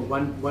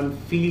one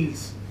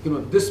feels,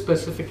 this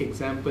specific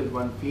example,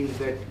 one feels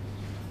that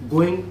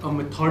going a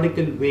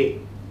methodical way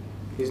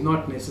is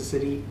not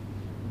necessarily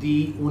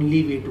the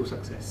only way to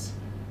success.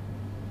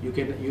 You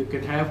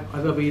can have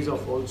other ways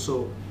of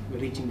also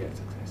reaching that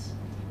success.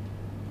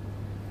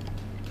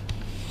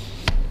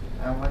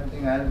 One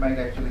thing I might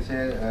actually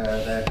say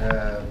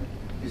that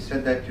you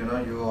said that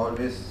you're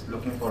always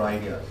looking for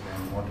ideas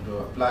and want to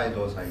apply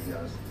those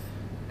ideas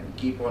and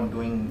keep on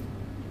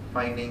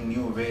finding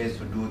new ways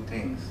to do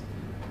things.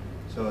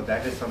 So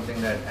that is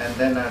something that, and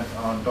then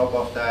on top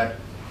of that,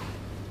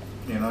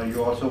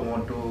 you also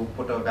want to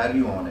put a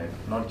value on it,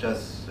 not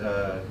just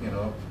have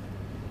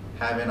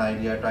an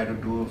idea, try to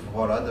do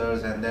for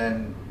others, and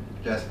then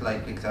just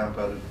like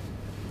example,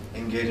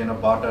 engage in a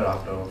barter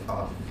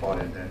for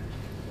it then.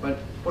 But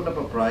put up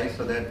a price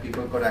so that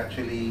people could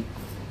actually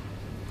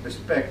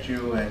respect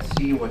you and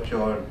see what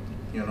you're,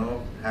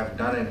 have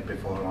done it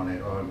before on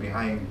it, or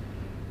behind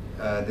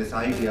this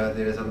idea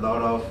there is a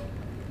lot of,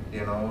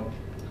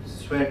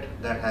 sweat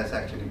that has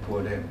actually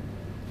poured in.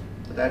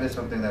 So that is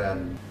something that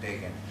I'll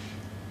take in.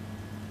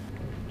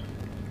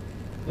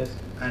 Yes.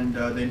 And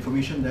the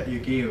information that you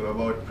gave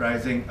about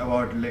pricing,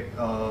 about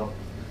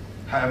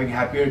having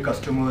happier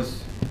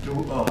customers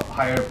through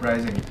higher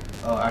pricing,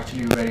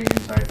 actually very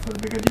insightful,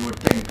 because you would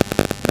think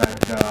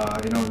that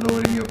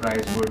lowering your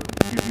price would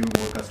give you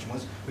more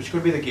customers, which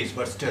could be the case,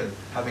 but still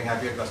having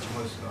happier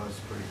customers is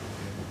pretty good.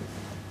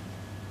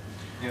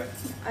 Yeah.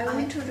 I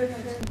want to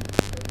refer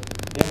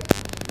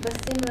the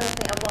similar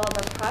thing about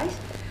the price,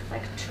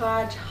 like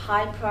charge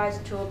high price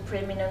to a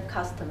premium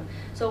customer.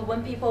 So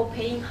when people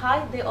paying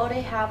high, they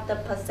already have the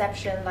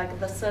perception like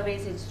the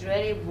service is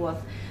really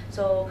worth.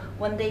 So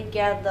when they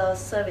get the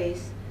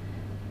service,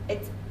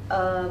 it's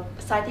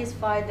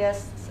satisfy their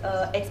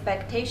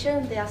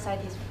expectation, they are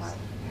satisfied.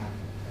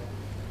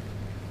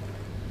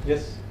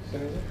 Yes.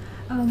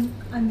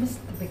 I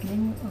missed the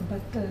beginning,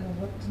 but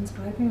what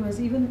inspired me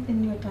was even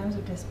in your times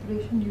of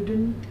desperation, you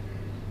didn't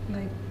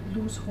like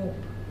lose hope.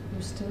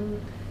 You still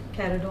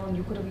carried on.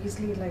 You could have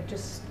easily like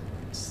just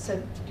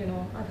said,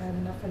 I've had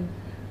enough and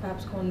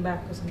perhaps gone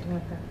back or something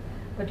like that.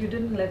 But you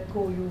didn't let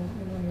go. You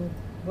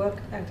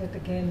worked at it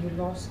again. You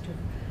lost.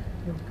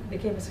 You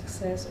became a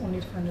success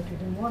only to find out you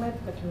didn't want it.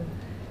 But you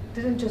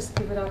didn't just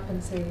give it up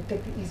and say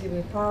take the easy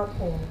way path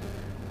or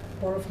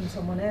borrow from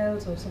someone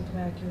else or something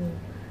like you.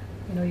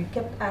 You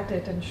kept at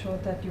it and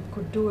showed that you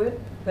could do it.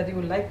 Whether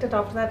you liked it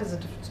after that is a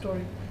different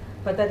story.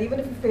 But that even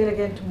if you fail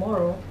again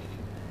tomorrow,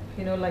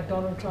 like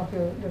Donald Trump,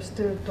 you're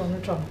still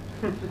Donald Trump.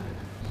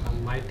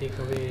 My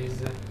takeaway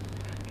is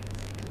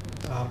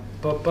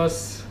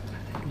purpose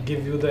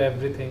give you the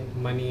everything,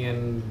 money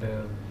and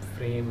the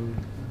frame.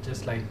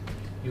 Just like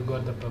you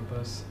got the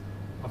purpose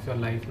of your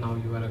life, now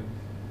you are a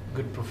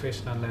good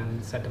professional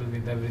and settle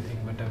with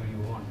everything, whatever you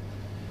want.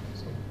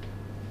 So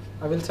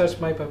I will search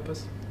my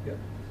purpose. Yeah.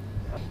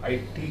 I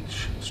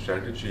teach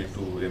strategy to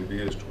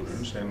MBA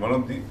students, and one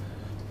of the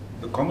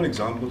common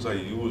examples I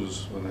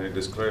use when I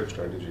describe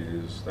strategy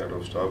is that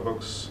of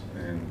Starbucks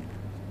and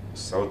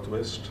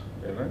Southwest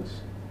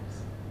Airlines.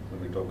 When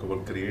we talk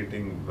about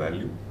creating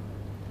value,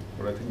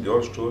 but I think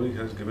your story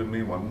has given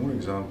me one more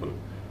example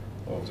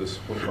of this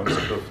whole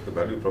concept of the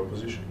value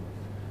proposition.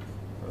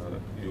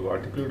 You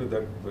articulated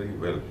that very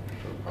well.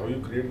 So how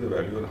you create the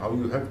value and how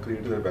you have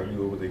created that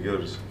value over the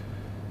years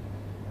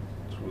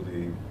through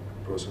the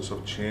process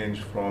of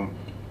change from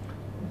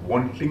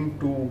wanting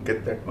to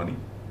get that money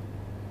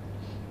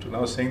to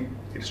now saying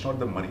it's not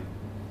the money,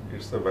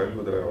 it's the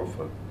value that I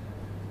offer.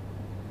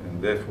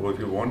 And therefore, if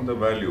you want the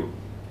value,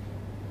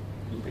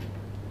 you pay.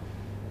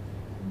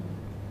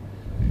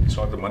 It's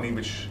not the money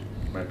which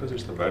matters,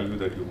 it's the value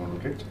that you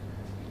want to get,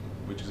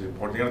 which is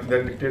important. And I think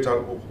that dictates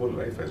our whole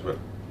life as well.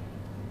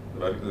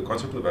 The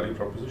concept of the value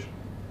proposition.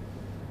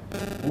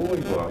 Whoever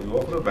you are, you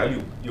offer a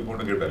value, you're going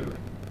to get value.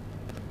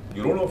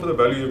 You don't offer the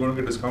value, you're going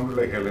to get discounted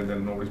like hell, and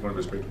then nobody's going to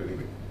respect you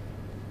anyway.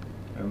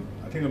 And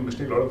I think a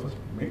mistake a lot of us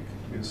make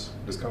is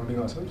discounting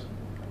ourselves.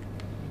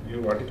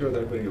 You articulate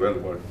that very well,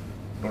 but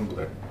don't do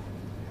that.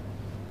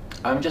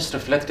 I'm just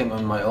reflecting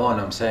on my own.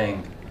 I'm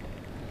saying,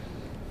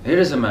 here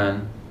is a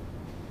man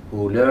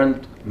who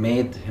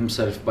made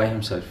himself by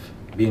himself,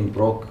 being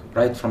broke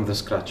right from the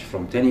scratch,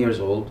 from 10 years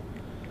old.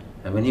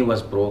 And when he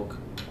was broke,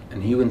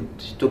 and he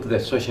took the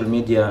social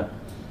media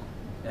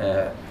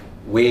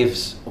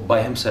waves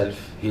by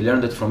himself, he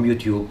learned it from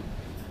YouTube.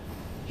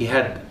 He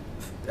had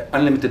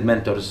unlimited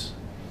mentors.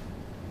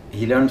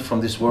 He learned from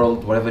this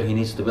world whatever he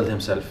needs to build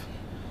himself.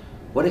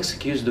 What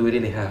excuse do we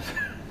really have?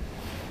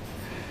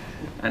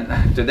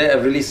 And today I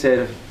really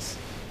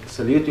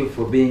salute you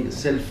for being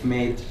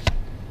self-made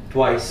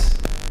twice,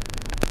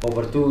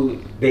 over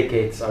 2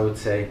 decades, I would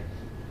say.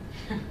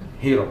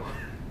 Hero.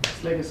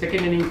 It's like a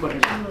second inning for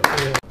him.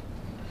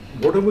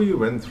 Whatever you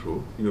went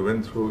through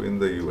in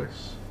the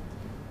US,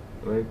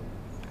 right?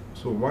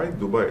 So why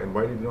Dubai, and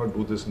why did you not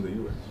do this in the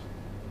US?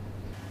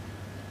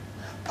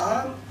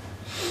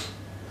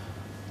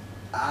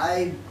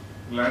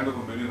 Land of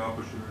a million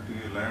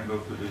opportunity, land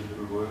of the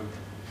digital world.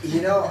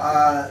 You know,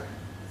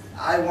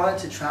 I wanted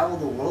to travel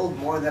the world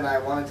more than I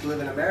wanted to live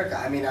in America.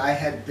 I mean, I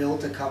had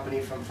built a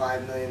company from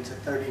 5 million to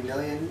 30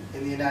 million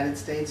in the United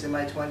States in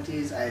my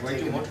 20s. Why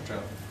do you want to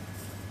travel?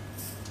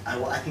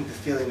 I think the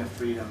feeling of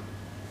freedom.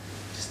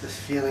 Just the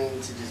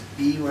feeling to just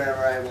be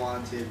wherever I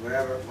wanted,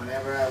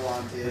 whenever I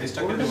wanted. But he's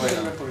stuck in Dubai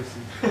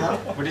now.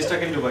 Huh? But he's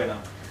stuck in Dubai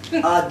now.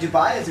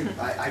 Dubai is,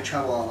 I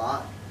travel a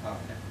lot. Oh,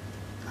 okay.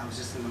 I was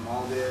just in the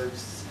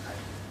Maldives.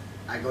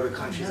 I go to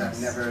countries I've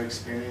never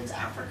experienced,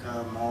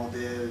 Africa,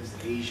 Maldives,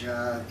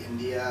 Asia,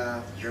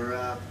 India,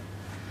 Europe.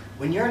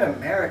 When you're in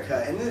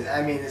America, and this,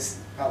 I mean, this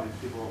probably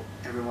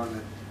everyone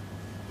that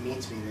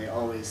meets me, they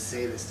always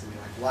say this to me,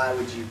 like, why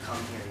would you come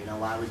here? You know,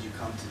 why would you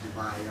come to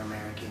Dubai? You're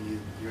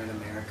American, you're in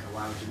America,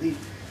 why would you leave?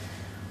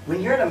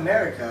 When you're in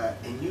America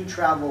and you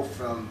travel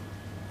from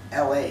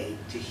LA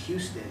to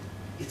Houston,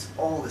 it's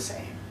all the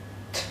same.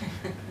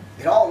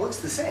 It all looks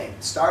the same.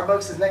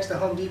 Starbucks is next to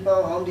Home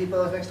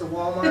Depot is next to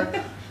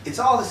Walmart. It's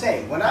all the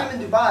same. When I'm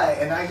in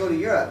Dubai and I go to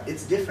Europe,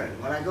 it's different.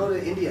 When I go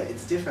to India,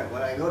 it's different.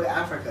 When I go to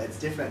Africa, it's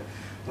different.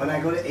 When I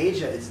go to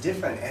Asia, it's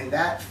different. And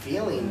that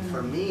feeling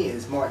for me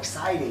is more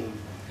exciting.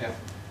 Yeah.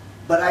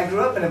 But I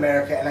grew up in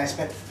America and I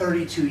spent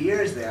 32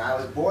 years there. I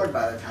was bored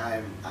by the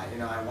time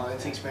I wanted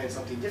to experience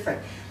something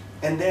different.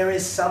 And there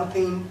is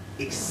something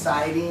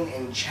exciting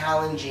and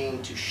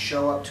challenging to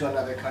show up to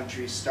another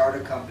country, start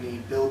a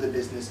company, build a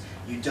business.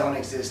 You don't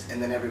exist,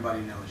 and then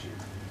everybody knows you.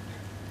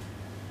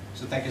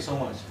 So thank you so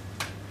much.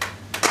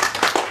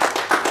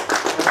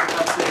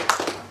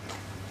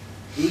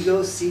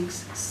 Ego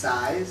seeks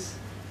size,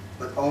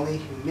 but only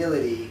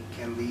humility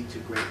can lead to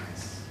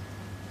greatness.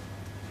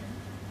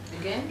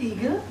 Again?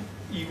 Ego?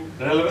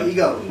 Relevant?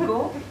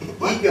 Ego.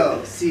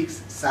 Ego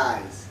seeks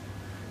size,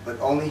 but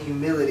only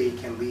humility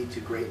can lead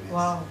to greatness.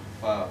 Wow.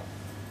 Wow.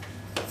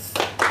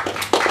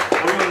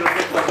 What do you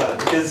reflect on that?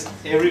 Because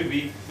every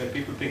week when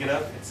people pick it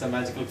up, it's a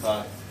magical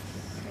card.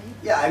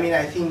 Yeah, I mean,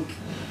 I think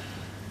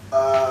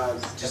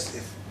just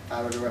if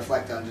I were to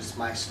reflect on just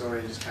my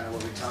story, just kind of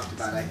what we talked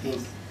about, I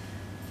think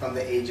from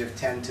the age of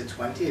 10 to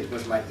 20, it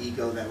was my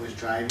ego that was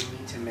driving me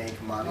to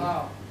make money.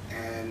 Wow.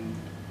 And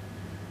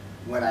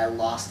when I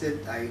lost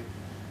it,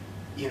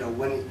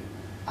 when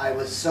I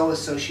was so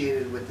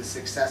associated with the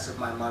success of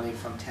my money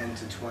from 10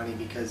 to 20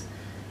 because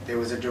there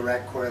was a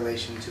direct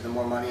correlation to the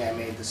more money I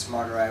made, the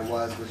smarter I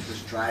was, which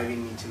was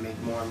driving me to make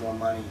more and more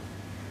money.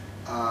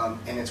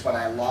 And it's when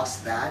I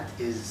lost that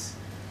is,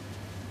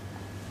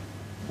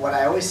 what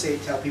I always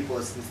tell people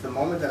is since the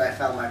moment that I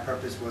found my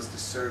purpose was to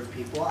serve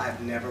people,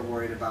 I've never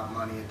worried about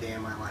money a day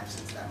in my life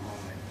since that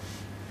moment.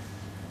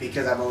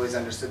 Because I've always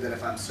understood that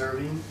if I'm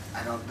serving,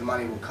 the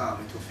money will come,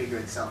 it will figure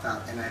itself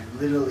out. And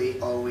I've literally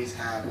always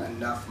had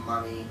enough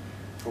money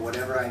for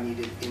whatever I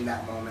needed in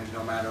that moment,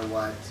 no matter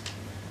what.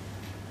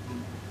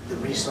 The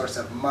resource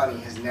of money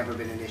has never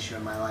been an issue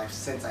in my life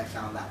since I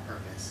found that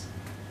purpose.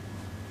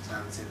 So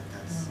I would say that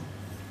that's